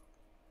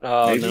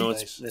 Oh, Maybe. no,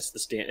 it's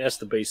the that's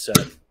the base set.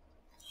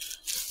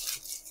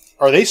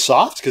 Are they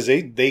soft? Because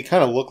they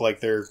kind of look like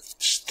they're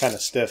kind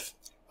of stiff.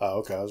 Oh,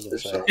 okay. I was going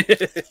to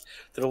say.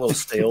 They're a little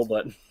stale,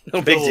 but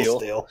no big deal.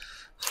 Stale.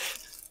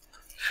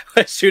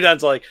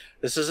 Sudan's like,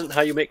 this isn't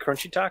how you make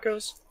crunchy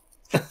tacos?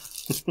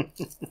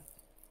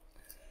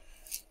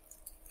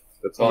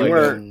 That's all You I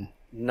are know.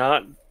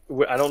 not...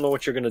 I don't know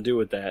what you're going to do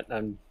with that.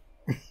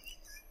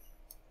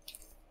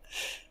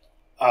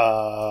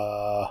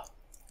 Are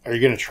you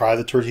going to try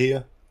the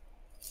tortilla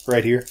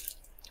right here?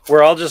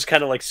 We're all just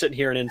kind of like sitting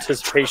here in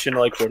anticipation,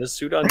 like, what is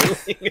Sudan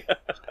doing?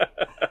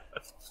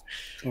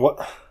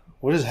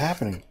 What is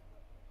happening?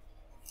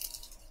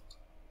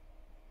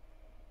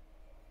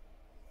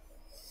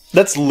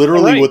 That's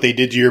literally what they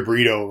did to your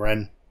burrito,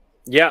 Ren.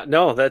 Yeah,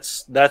 no,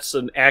 that's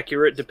an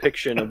accurate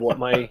depiction of what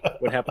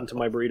happened to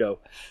my burrito.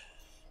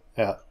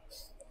 Yeah.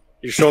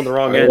 You're showing the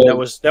wrong end.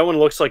 That one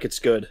looks like it's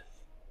good.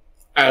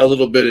 Add a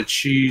little bit of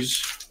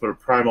cheese. Put a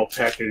primal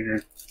pack in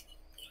here.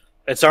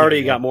 It's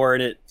already got more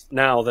in it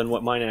now than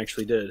what mine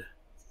actually did.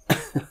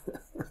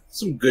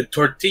 Some good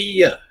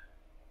tortilla.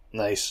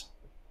 Nice.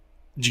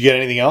 Did you get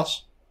anything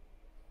else?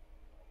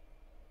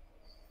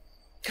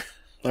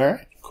 All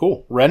right,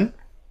 cool. Ren?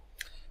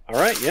 All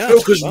right, yeah. No,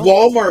 because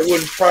Walmart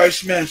wouldn't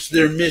price match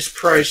their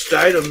mispriced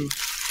item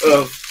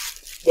of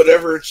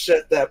whatever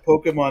set that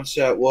Pokemon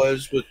set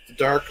was with the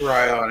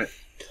Darkrai on it.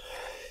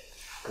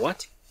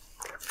 What?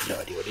 No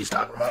idea what he's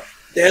talking about.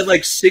 They had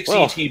like 6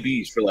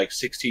 ETBs for like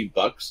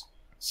 $16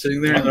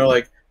 sitting there, and they're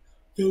like,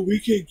 "No, we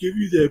can't give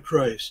you that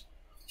price."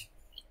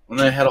 And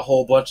they had a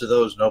whole bunch of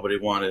those nobody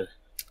wanted.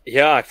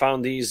 Yeah, I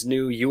found these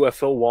new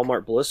UFO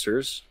Walmart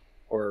blisters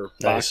or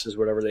boxes,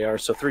 whatever they are.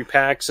 So 3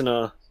 packs and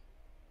a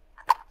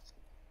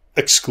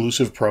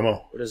exclusive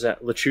promo. What is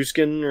that?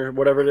 Lechuskin or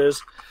whatever it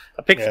is.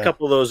 I picked a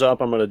couple of those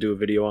up. I'm going to do a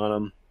video on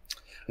them.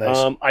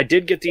 Nice. I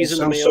did get these in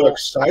the mail. I'm so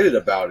excited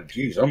about it.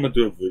 Jeez, I'm going to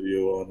do a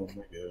video on them,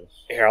 I guess.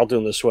 Here, I'll do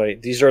them this way.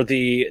 These are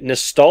the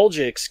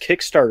Nostalgics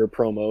Kickstarter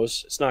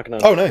promos. It's not going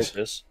to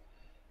focus.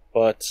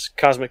 But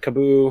Cosmic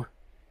Kaboo.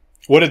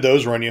 What did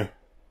those run you?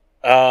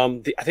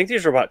 I think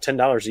these were about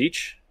 $10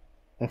 each.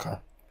 Okay.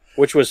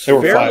 Which was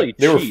fairly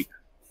cheap.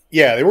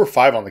 They were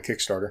 $5 on the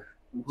Kickstarter.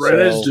 Ren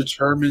is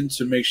determined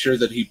to make sure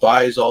that he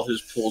buys all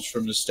his pulls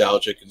from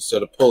Nostalgic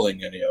instead of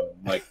pulling any of them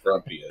like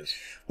Grumpy is.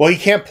 Well, he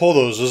can't pull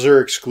those. Those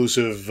are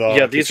exclusive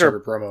these are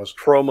promos.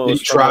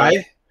 Promos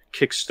from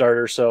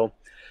Kickstarter, so...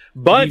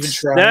 But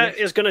that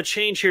is going to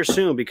change here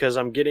soon because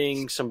I'm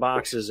getting some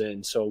boxes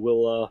in, so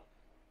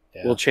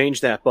we'll change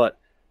that. But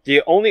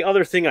the only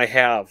other thing I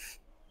have,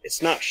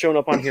 it's not shown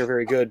up on here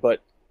very good,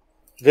 but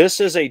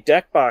this is a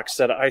deck box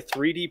that I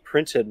 3D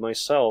printed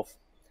myself.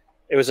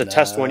 It was a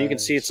test one. You can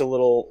see it's a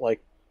little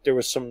like there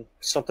was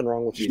something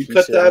wrong with it. You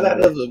cut that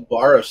out of the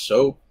bar of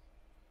soap.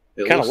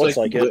 It kind of looks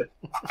like it.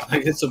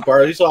 Like it's a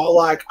bar. He's all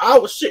like, I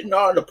was sitting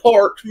on the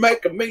porch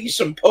making me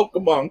some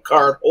Pokemon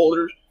card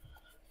holders.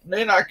 And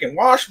then I can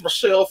wash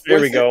myself. There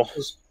we go.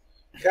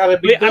 Gotta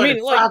be done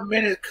in 5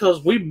 minutes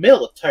because we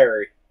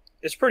military.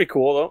 It's pretty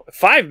cool though.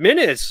 5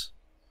 minutes?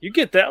 You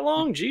get that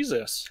long?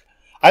 Jesus.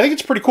 I think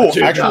it's pretty cool.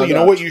 Actually, you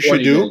know what you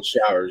should do?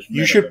 Showers,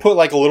 you should put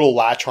like a little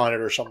latch on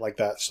it or something like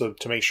that, so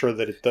to make sure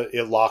that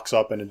it locks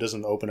up and it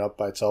doesn't open up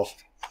by itself.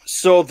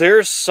 So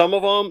there's some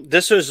of them.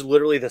 This is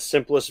literally the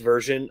simplest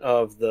version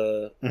of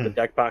the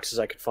deck boxes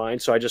I could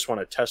find. So I just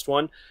want to test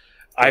one.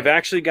 I've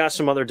actually got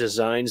some other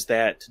designs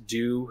that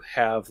do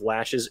have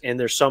latches, and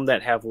there's some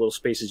that have little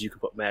spaces you can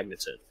put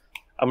magnets in.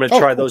 I'm going to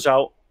try those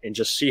out and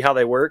just see how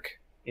they work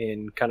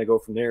and kind of go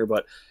from there.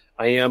 But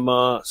I am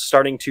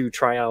starting to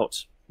try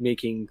out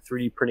making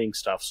 3D printing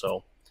stuff.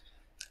 So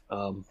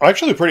I'm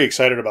actually pretty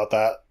excited about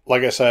that.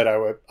 Like I said,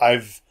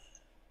 I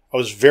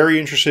was very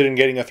interested in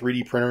getting a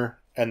 3D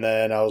printer, and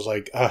then I was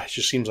like, it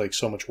just seems like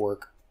so much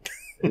work.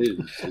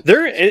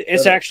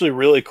 It's actually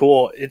really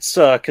cool. It's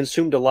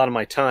consumed a lot of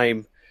my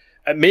time.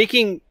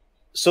 Making,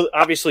 so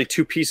obviously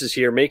 2 pieces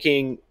here,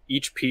 making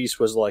each piece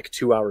was like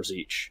 2 hours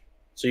each.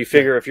 So you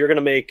figure if you're going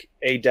to make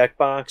a deck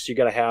box, you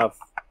got to have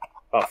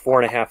about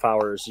 4.5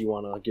 hours you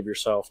want to give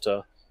yourself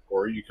to.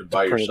 Or you could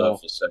buy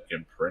yourself a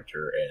second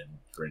printer and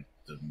print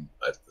them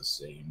at the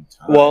same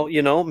time.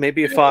 Well,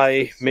 maybe if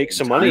I make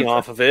some money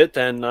off of it,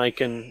 then I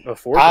can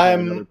afford to buy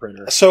another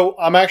printer. So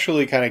I'm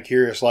actually kind of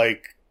curious,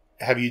 like,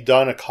 have you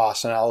done a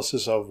cost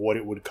analysis of what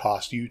it would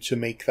cost you to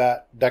make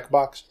that deck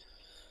box?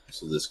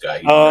 So this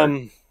guy,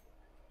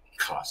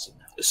 cost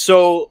analysis.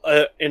 So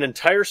an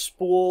entire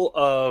spool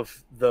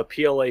of the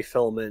PLA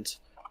filament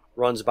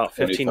runs about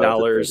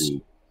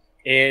 $15.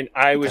 And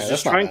I was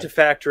just trying to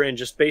factor in,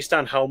 just based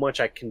on how much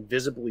I can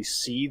visibly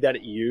see that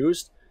it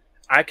used,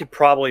 I could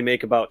probably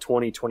make about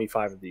 20,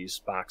 25 of these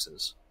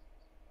boxes.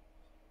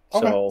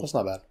 Okay, so that's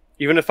not bad.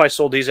 Even if I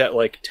sold these at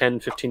like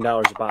 $10,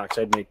 $15 a box,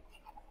 I'd make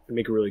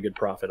make a really good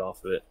profit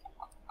off of it.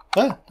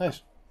 Oh,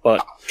 nice.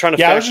 But trying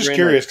to I was just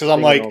curious because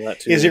I'm like,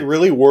 is it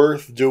really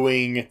worth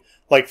doing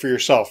like for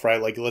yourself,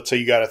 right? Like, let's say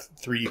you got a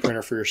 3D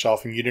printer for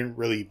yourself and you didn't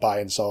really buy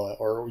and sell it,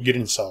 or you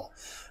didn't sell,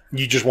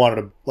 you just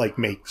wanted to like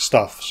make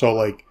stuff. So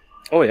like,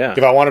 oh yeah,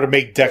 if I wanted to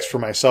make decks for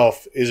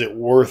myself, is it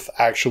worth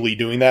actually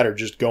doing that, or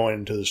just going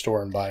into the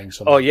store and buying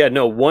some? Oh yeah,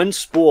 no, one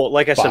spool.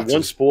 Like I said,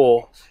 one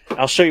spool.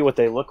 I'll show you what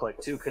they look like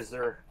too, because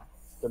they're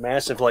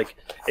massive. Like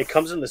it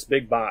comes in this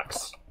big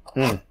box.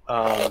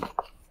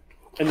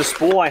 And the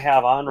spool I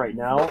have on right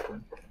now,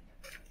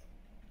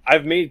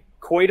 I've made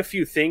quite a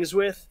few things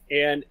with,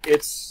 and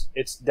it's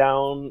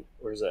down.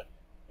 Where is it?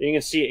 You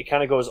can see it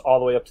kind of goes all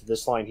the way up to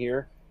this line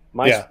here.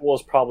 My spool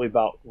is probably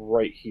about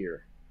right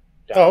here.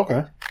 Down. Oh,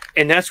 okay.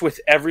 And that's with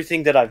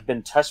everything that I've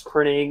been test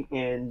printing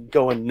and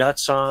going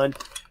nuts on.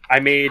 I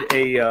made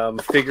a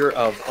figure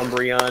of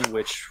Umbreon,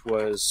 which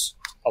was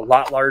a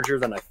lot larger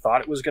than I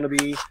thought it was going to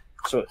be.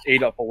 So it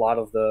ate up a lot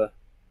of the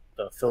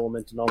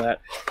filament and all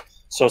that.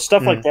 So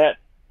stuff like that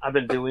I've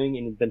been doing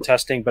and been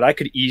testing, but I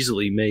could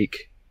easily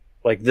make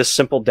like this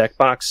simple deck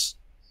box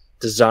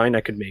design. I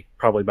could make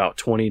probably about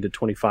 20 to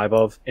 25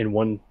 of in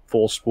one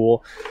full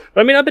spool. But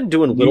I mean, I've been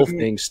doing little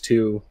things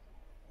too.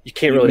 You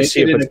can't really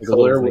see it in a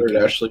color where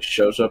it actually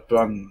shows up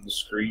on the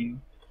screen.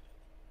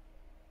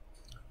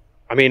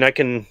 I mean, I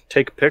can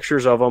take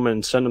pictures of them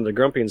and send them to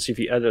Grumpy and see if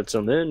he edits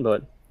them in.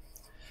 But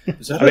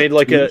I made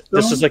like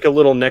this is like a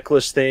little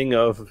necklace thing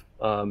of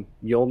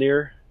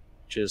Mjolnir,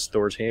 which is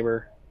Thor's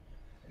hammer.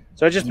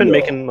 So I've just been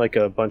making like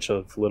a bunch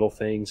of little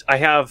things. I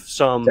have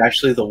some. It's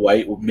actually the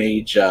White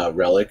Mage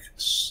relic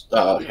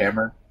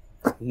hammer.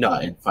 No,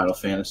 in Final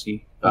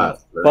Fantasy.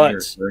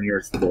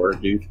 Vernier Thor,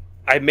 dude.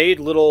 I made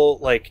little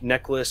like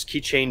necklace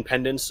keychain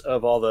pendants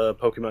of all the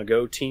Pokemon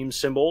Go team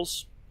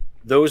symbols.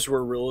 Those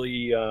were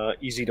really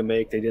easy to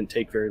make. They didn't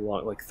take very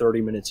long, like 30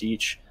 minutes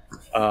each.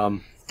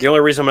 The only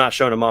reason I'm not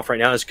showing them off right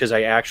now is because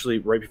I actually,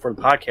 right before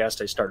the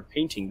podcast, I started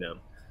painting them.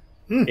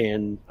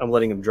 And I'm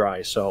letting them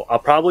dry. So I'll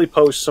probably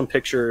post some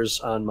pictures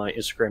on my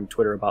Instagram,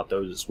 Twitter about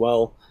those as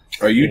well.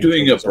 Are you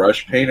doing a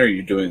brush paint or are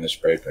you doing the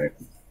spray paint?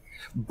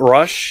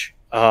 Brush.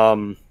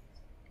 A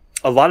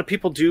lot of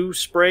people do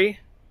spray,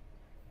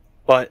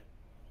 but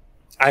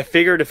I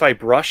figured if I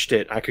brushed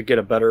it, I could get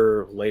a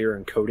better layer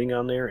and coating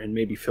on there and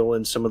maybe fill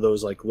in some of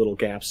those like little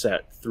gaps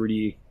that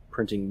 3D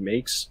printing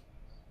makes.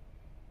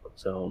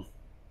 So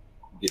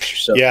get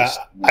yourself. Yeah,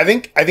 I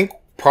think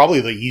probably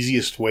the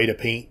easiest way to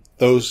paint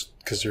those,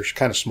 because they're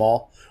kind of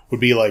small, would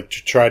be like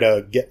to try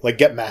to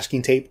get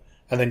masking tape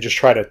and then just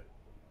try to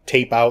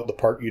tape out the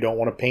part you don't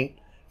want to paint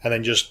and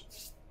then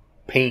just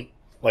paint,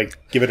 like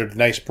give it a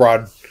nice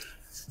broad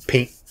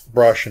paint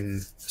brush.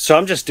 And so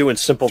I'm just doing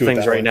simple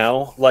things right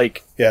now.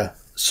 Like, yeah.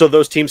 So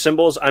those team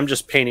symbols, I'm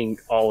just painting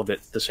all of it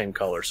the same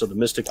color. So the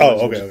Mystic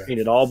ones I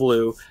painted all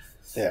blue.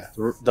 Yeah.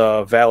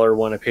 The Valor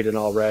one I painted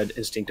all red.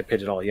 Instinct I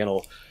painted all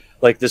yellow.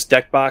 Like this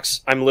deck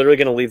box, I'm literally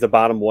going to leave the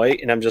bottom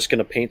white and I'm just going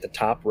to paint the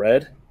top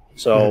red.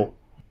 So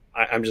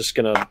I'm just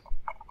going to,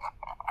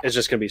 it's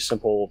just going to be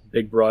simple,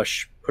 big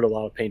brush, put a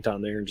lot of paint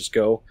on there and just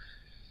go.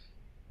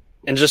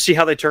 And just see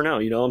how they turn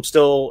out. You know, I'm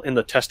still in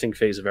the testing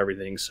phase of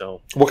everything.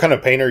 So, what kind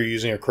of paint are you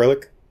using?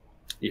 Acrylic?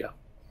 Yeah.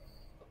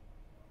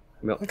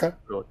 Okay.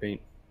 Acrylic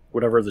paint.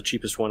 Whatever the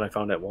cheapest one I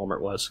found at Walmart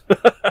was.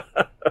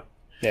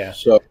 Yeah.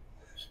 So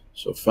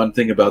fun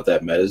thing about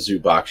that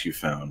MetaZoo box you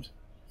found.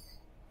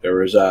 There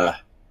was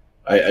at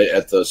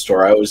the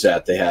store I was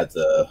at, they had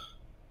the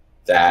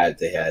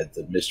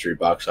mystery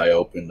box I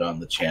opened on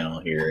the channel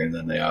here, and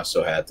then they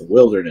also had the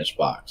wilderness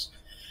box.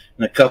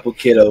 And a couple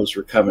kiddos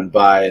were coming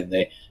by and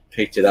they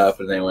picked it up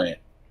and they went,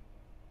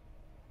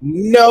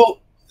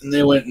 nope. And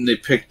they went and they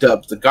picked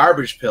up the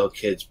Garbage Pail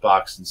Kids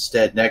box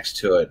instead next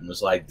to it and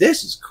was like,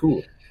 this is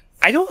cool.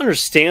 I don't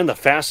understand the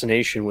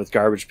fascination with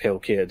Garbage Pail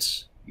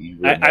Kids.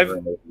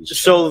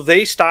 So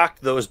they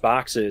stocked those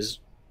boxes.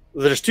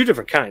 There's two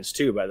different kinds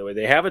too, by the way.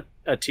 They have a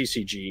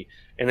TCG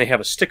and they have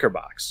a sticker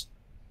box.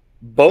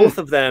 Both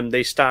of them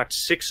they stocked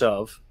 6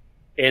 of,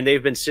 and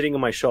they've been sitting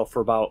on my shelf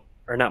for about,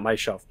 or not my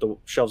shelf, the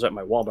shelves at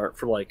my Walmart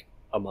for like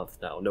a month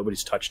now.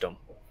 Nobody's touched them.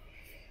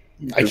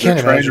 I can't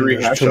imagine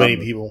there's too many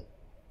people.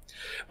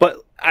 But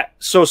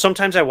so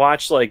sometimes I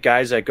watch like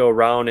guys that go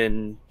around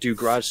and do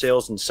garage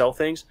sales and sell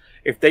things.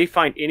 If they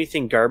find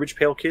anything Garbage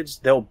Pail Kids,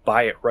 they'll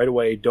buy it right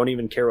away. Don't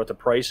even care what the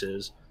price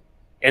is,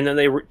 and then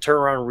they turn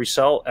around and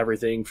resell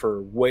everything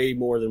for way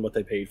more than what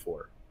they paid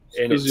for.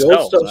 And the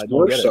old stuff's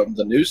worth something.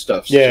 The new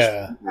stuff's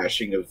just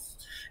mashing of.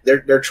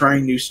 They're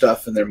trying new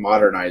stuff and they're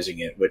modernizing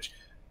it, which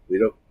we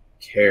don't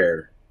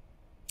care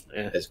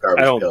as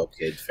Garbage Pail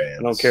Kid fans.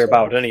 I don't care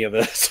about any of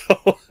it.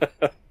 So.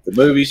 The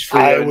movie's free.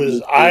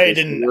 I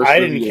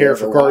didn't care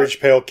for Garbage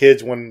Pail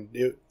Kids when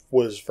it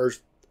was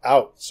first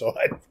out, so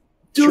I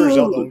sure as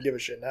hell don't give a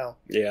shit now.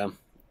 Yeah,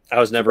 I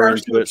was never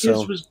into it.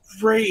 So it was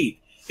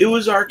great. It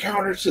was our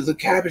counter to the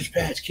Cabbage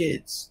Patch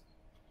Kids.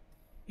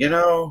 You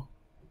know,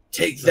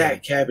 take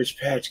that, Cabbage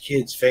Patch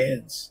Kids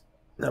fans.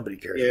 Nobody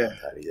cares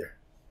about that either.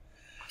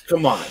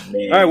 Come on,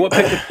 man. All right, what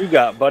pick you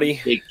got,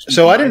 buddy?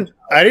 So I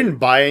didn't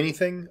buy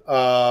anything,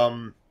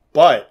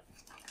 but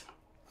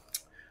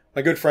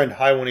my good friend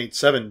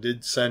High187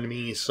 did send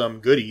me some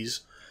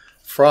goodies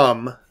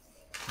from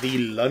the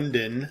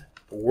London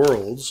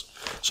Worlds.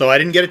 So I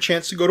didn't get a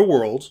chance to go to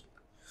Worlds,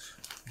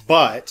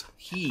 but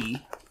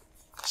he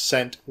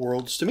sent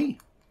Worlds to me.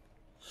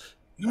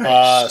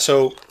 Nice.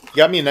 So he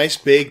got me a nice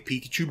big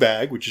Pikachu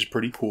bag, which is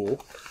pretty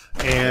cool.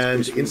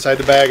 And inside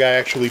the bag, I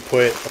actually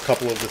put a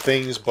couple of the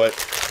things, but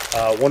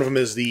one of them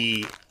is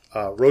the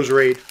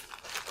Roserade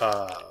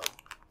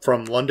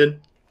from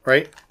London,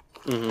 right?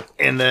 Mm-hmm.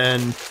 And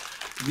then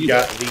you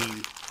got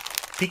the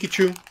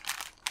Pikachu.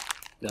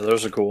 Yeah,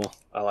 those are cool.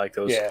 I like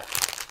those. Yeah.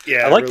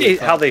 I like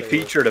how they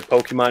featured a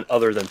Pokemon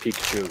other than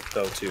Pikachu,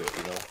 though, too.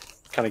 You know,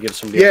 kind of gives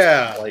some.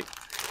 Yeah, like,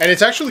 and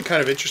it's actually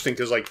kind of interesting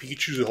because like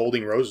Pikachu's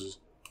holding roses.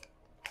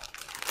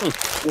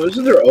 Well,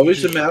 isn't there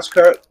always a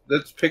mascot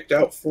that's picked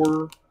out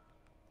for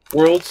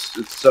Worlds?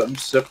 It's something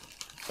simple.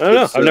 I don't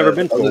know. I've never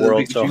been to a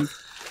World, so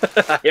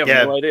I have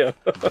no idea.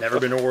 Never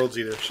been to Worlds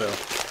either. So,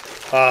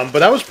 but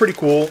that was pretty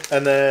cool.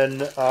 And then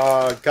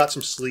got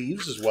some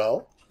sleeves as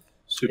well.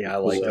 Super I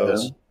like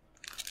those.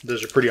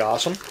 Those are pretty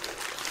awesome.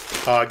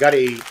 Got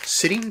a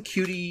Sitting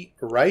Cutie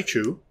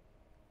Raichu.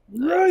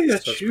 Right,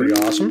 that's pretty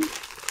awesome.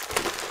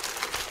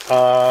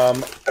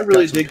 I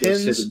really dig the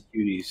Sitting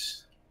Cuties.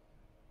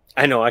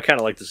 I know, I kind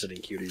of like the Sitting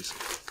Cuties.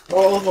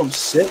 All of them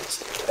sit,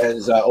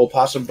 as Old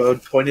Possum Bone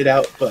pointed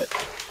out, but,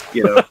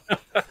 you know.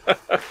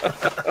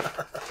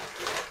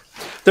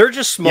 They're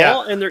just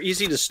small and they're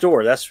easy to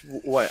store. That's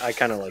what I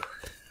kind of like.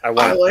 I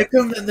like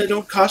them, and they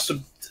don't cost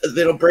them.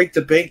 They don't break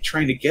the bank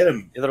trying to get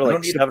them. Yeah, they're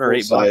like 7 or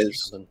 8 bucks or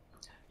something.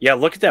 Yeah,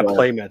 look at that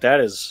playmat.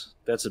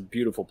 That's a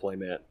beautiful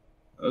playmat.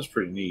 That was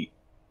pretty neat.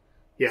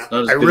 Yeah,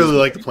 I really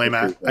like the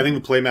playmat. I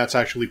think the playmat's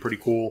actually pretty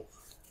cool.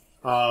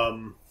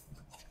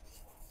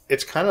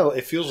 It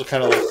feels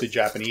kind of like the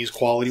Japanese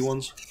quality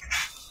ones,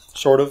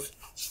 sort of,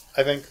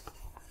 I think.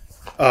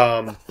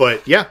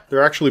 But yeah,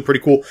 they're actually pretty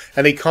cool.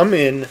 And they come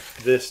in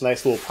this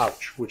nice little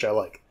pouch, which I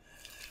like.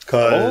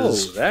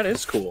 That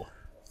is cool.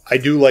 I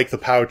do like the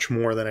pouch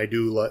more than I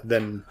do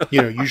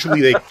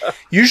usually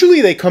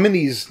they come in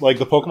these, like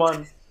the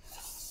Pokemon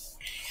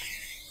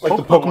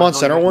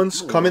Center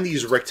ones come in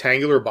these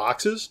rectangular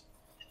boxes.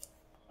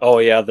 Oh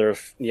yeah, they're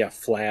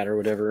flat or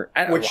whatever.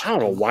 I don't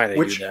know why they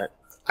do that.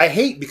 I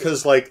hate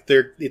because like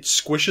it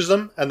squishes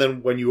them, and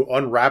then when you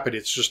unwrap it,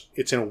 it's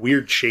in a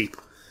weird shape.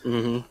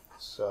 Mm-hmm.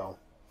 So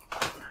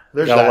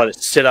there's gotta let it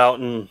sit out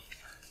and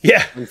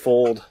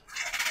unfold.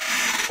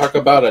 Talk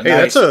about a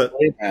nice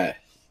playmat.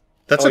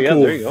 That's a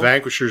cool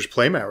Vanquisher's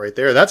playmat right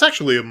there. That's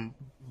actually a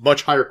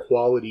much higher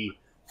quality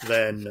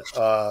than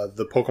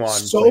the Pokemon.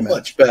 So playmat.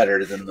 Much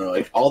better than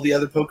all the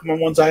other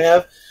Pokemon ones I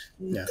have.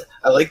 Yeah,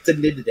 I like the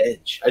knitted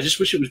edge. I just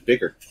wish it was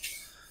bigger.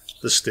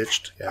 The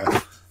stitched,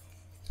 yeah.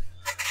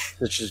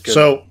 Which is good.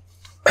 So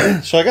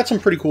I got some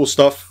pretty cool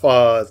stuff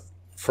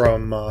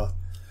from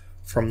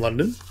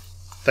London,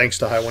 thanks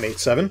to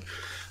High187.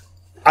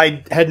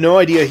 I had no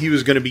idea he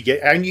was going to be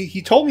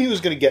he told me he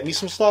was going to get me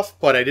some stuff,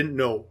 but I didn't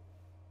know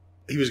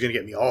he was going to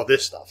get me all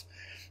this stuff.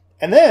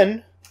 And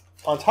then,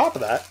 on top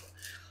of that,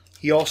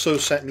 he also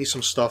sent me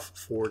some stuff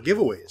for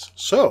giveaways.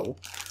 So,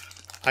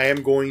 I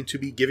am going to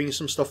be giving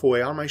some stuff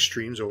away on my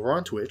streams over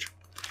on Twitch.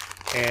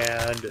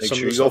 And Make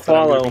sure you go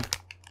follow.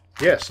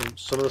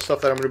 Some of the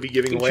stuff that I'm going to be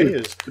giving away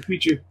is the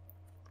Pichu.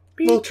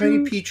 Little tiny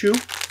Pichu.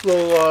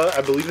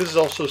 I believe this is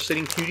also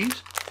Sitting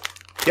Cuties.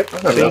 Yep,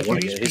 Sitting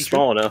Cuties. He's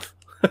small enough.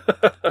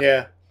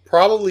 Yeah,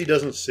 probably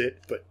doesn't sit,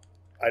 but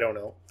I don't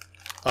know.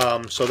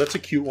 So that's a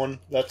cute one.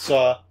 That's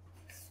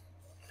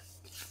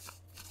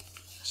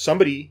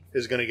somebody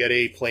is going to get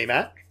a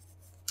playmat.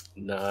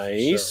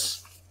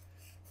 Nice.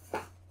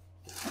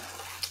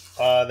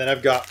 So, then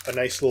I've got a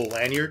nice little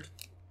lanyard.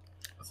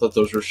 I thought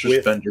those were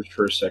suspenders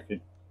for a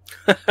second.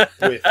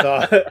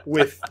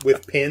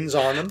 with pins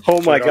on them.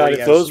 Oh my god!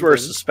 If those were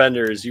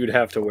suspenders, you'd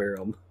have to wear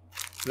them.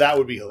 That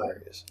would be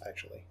hilarious.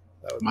 Actually,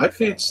 my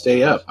pants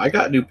stay up. I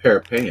got a new pair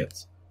of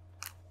pants.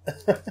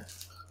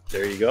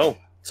 There you go.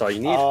 That's all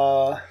you need.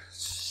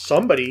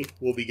 Somebody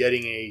will be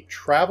getting a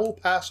travel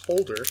pass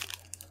holder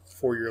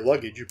for your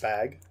luggage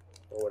bag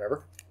or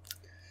whatever.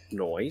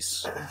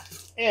 Nice.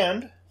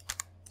 And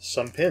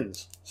some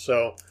pins.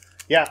 So.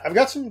 Yeah, I've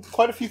got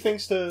quite a few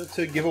things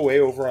to give away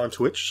over on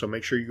Twitch, so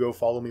make sure you go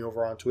follow me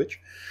over on Twitch.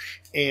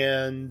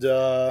 And, hit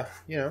the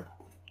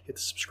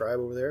subscribe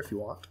over there if you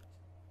want.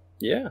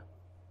 Yeah.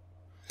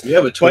 We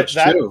have a Twitch, too.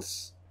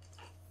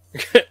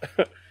 I think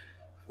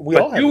we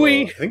all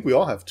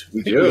have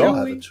We all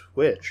have a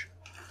Twitch.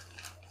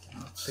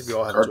 I think we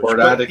all have Cardboard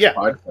a Twitch.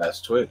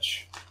 Podcast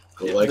Twitch.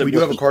 We do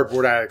have a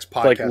Cardboard Addicts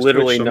podcast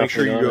literally Twitch, so nothing make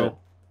sure you go. It.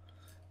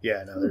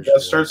 Yeah, no, there's... Got to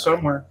start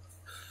somewhere.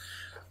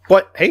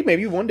 But hey,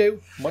 maybe one day.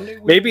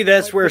 Maybe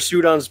that's where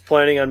Sudan's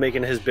planning on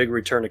making his big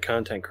return to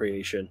content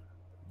creation.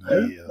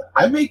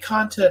 I make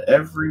content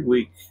every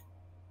week.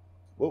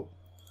 Whoa!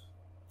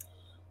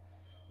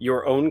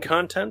 Your own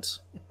content?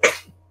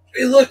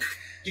 Hey, look!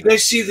 You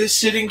guys see this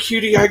Sitting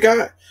Cutie I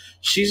got?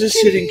 She's a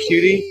Sitting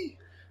Cutie.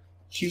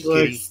 She's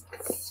like,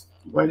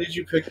 why did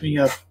you pick me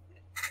up?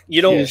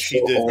 You know,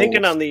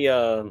 thinking on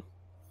the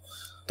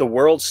the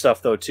world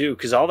stuff though too,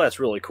 because all that's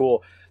really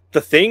cool.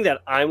 The thing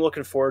that I'm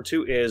looking forward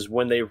to is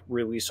when they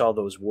release all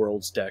those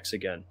worlds decks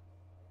again.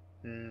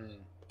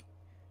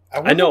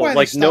 I know,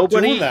 like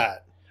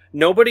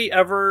nobody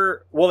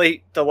ever. Well,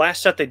 the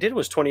last set they did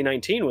was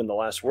 2019 when the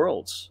last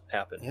worlds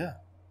happened. Yeah.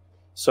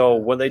 So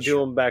when they do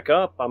them back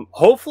up,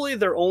 hopefully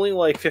they're only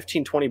like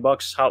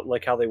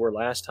 $15-20 how they were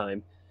last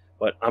time.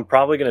 But I'm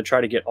probably going to try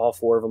to get all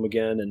 4 of them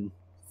again and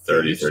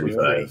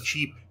 30-35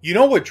 cheap. You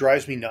know what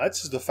drives me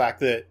nuts is the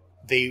fact that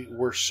they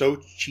were so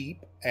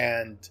cheap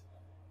and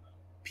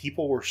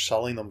people were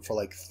selling them for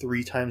like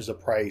 3 times the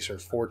price or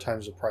 4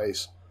 times the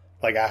price.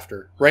 Like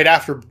right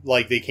after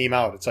like they came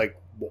out, it's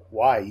like,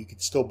 why? You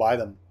could still buy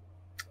them.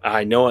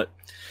 I know it.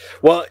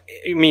 Well,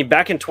 I mean,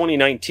 back in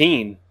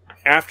 2019,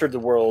 after the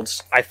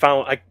Worlds,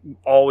 I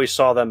always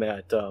saw them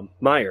at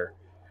Meijer,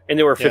 and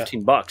they were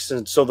 $15.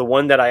 And so the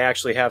one that I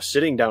actually have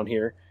sitting down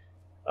here,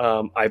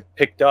 I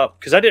picked up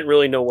because I didn't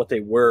really know what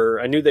they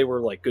were. I knew they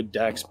were like good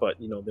decks, but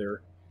they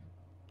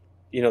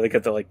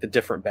got the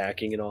different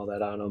backing and all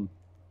that on them.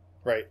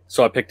 Right.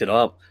 So I picked it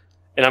up.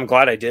 And I'm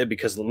glad I did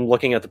because I'm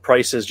looking at the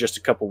prices just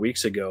a couple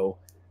weeks ago.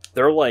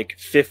 They're like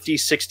 $50,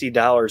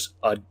 $60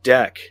 a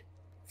deck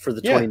for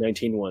the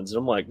 2019 ones. And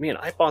I'm like, man,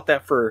 I bought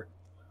that for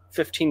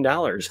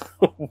 $15.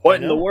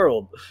 What in the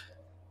world?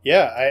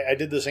 Yeah, I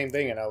did the same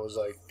thing. And I was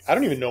like, I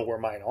don't even know where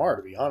mine are,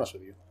 to be honest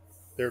with you.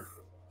 They're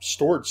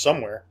stored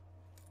somewhere.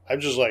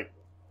 I'm just like,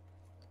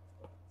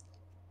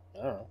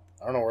 I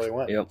don't know where they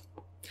went. Yep.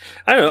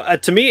 I don't know.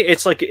 To me,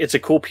 it's like it's a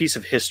cool piece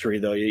of history,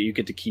 though, you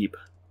get to keep.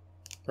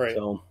 Right.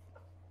 So.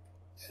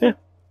 Yeah.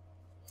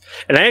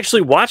 And I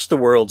actually watched the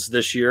Worlds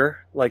this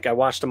year. Like, I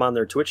watched them on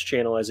their Twitch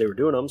channel as they were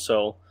doing them.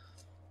 So,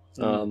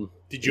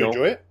 did you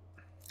enjoy it?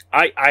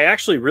 I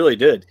actually really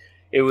did.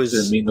 It was.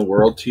 Does it mean the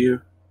world to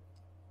you?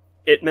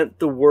 It meant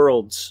the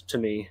worlds to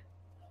me.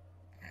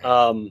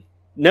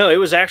 No, it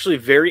was actually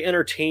very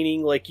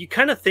entertaining. Like, you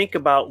kind of think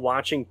about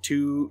watching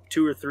two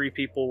or three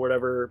people,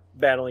 whatever,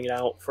 battling it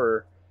out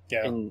for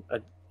in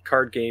a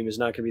card game is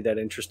not going to be that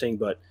interesting.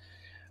 But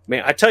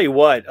man, I tell you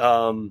what,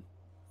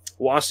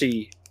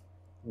 Wasi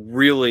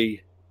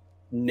really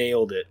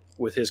nailed it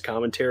with his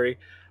commentary.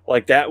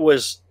 Like that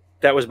was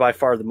by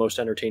far the most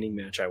entertaining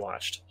match I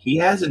watched. He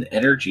has an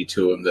energy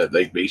to him that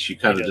like makes you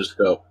kind of just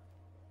go.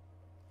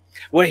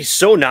 Well, he's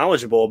so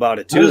knowledgeable about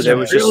it too. That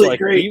was really just like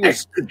great. He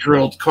was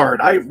X-Controlled card.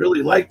 I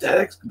really like that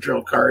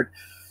X-Control card.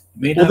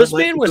 Well, this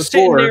man was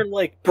sitting there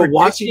like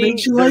predicting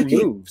their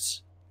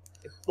moves,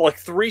 like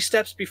 3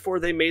 steps before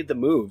they made the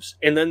moves,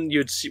 and then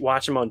you'd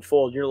watch him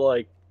unfold. And you're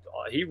like,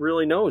 oh, he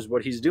really knows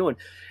what he's doing.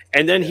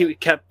 And then he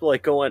kept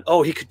like going,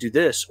 oh, he could do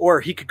this, or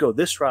he could go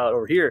this route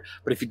over here.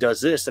 But if he does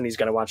this, then he's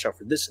got to watch out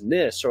for this and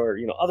this, or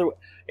other.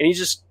 And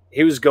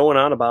he was going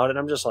on about it.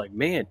 I'm just like,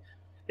 man,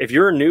 if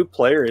you're a new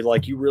player,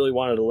 like you really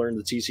wanted to learn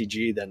the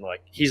TCG, then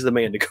like he's the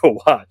man to go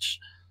watch.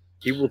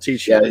 He will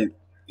teach you. Yeah,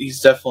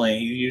 he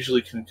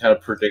usually can kind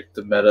of predict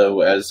the meta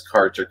as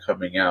cards are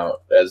coming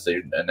out as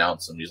they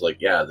announce them. He's like,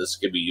 yeah, this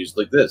could be used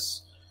like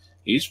this.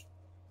 He's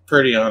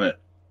pretty on it.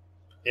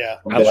 Yeah,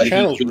 his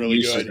channel's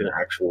really good. Like an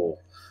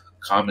actual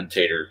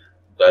commentator.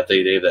 Glad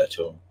they gave that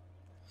to him.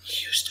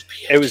 He used to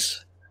be.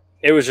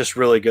 It was just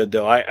really good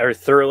though. I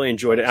thoroughly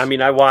enjoyed it. I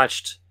mean, I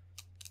watched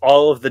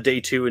all of the day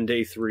 2 and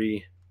day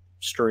 3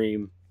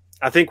 stream.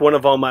 I think one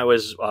of them I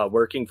was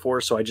working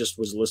for, so I just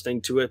was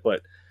listening to it,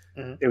 but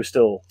it was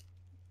still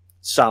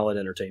solid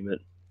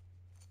entertainment.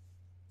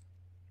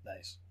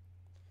 Nice.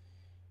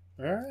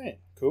 All right,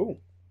 cool.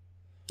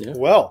 Yeah.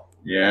 Well,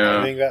 yeah,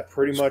 I think that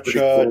pretty much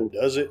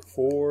does it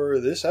for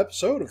this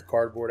episode of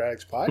Cardboard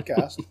Addicts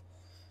Podcast.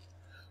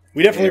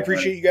 We definitely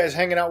appreciate you guys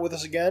hanging out with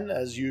us again,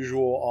 as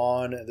usual,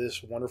 on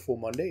this wonderful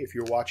Monday. If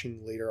you're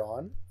watching later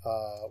on,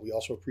 we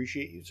also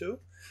appreciate you too.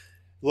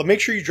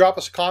 Make sure you drop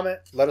us a comment.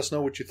 Let us know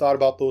what you thought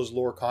about those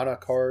Lorcana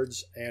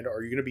cards, and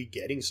are you going to be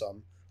getting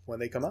some when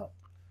they come out?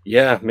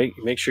 Yeah,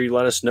 make sure you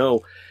let us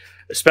know,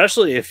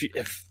 especially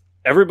if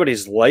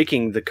everybody's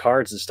liking the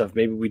cards and stuff.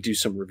 Maybe we do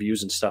some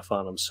reviews and stuff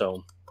on them.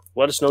 So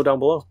let us know down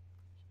below.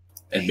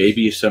 And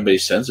maybe if somebody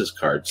sends us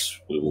cards,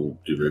 we will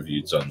do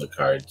reviews on the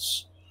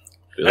cards.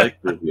 We like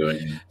reviewing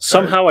cards.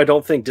 Somehow, I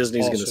don't think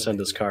Disney's going to send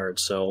us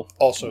cards. So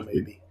also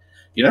maybe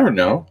you never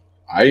know.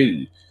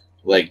 I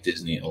like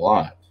Disney a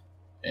lot.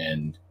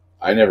 And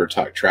I never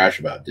talk trash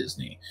about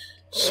Disney,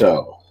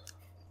 so.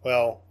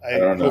 Well,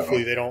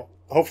 hopefully they don't.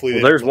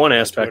 Hopefully, there's one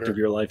aspect of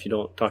your life you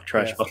don't talk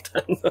trash about.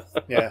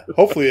 That. Yeah,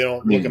 hopefully they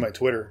don't look at my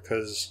Twitter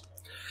because.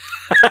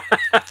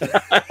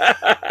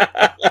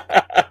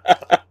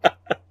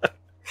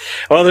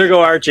 Well, there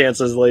go our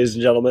chances, ladies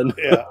and gentlemen.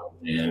 Yeah,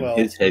 man,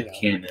 his head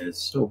canon is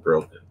so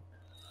broken.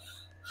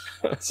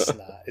 It's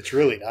not. It's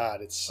really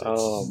not. It's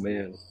oh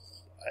man.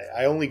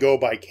 I only go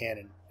by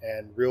canon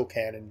and real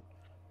canon.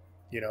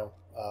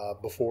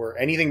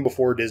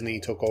 Before Disney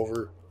took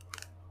over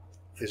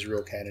is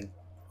real canon.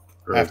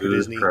 After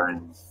Disney,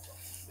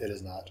 it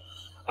is not.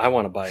 I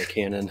want to buy a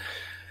cannon.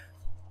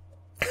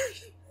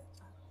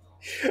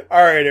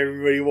 All right,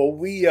 everybody. Well,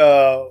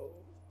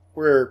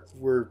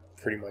 we're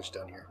pretty much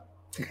done here.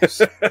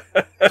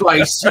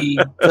 Spicy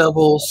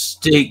double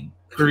steak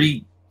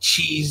Greek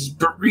cheese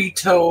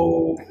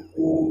burrito.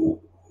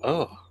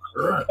 Oh.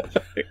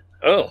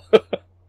 Oh.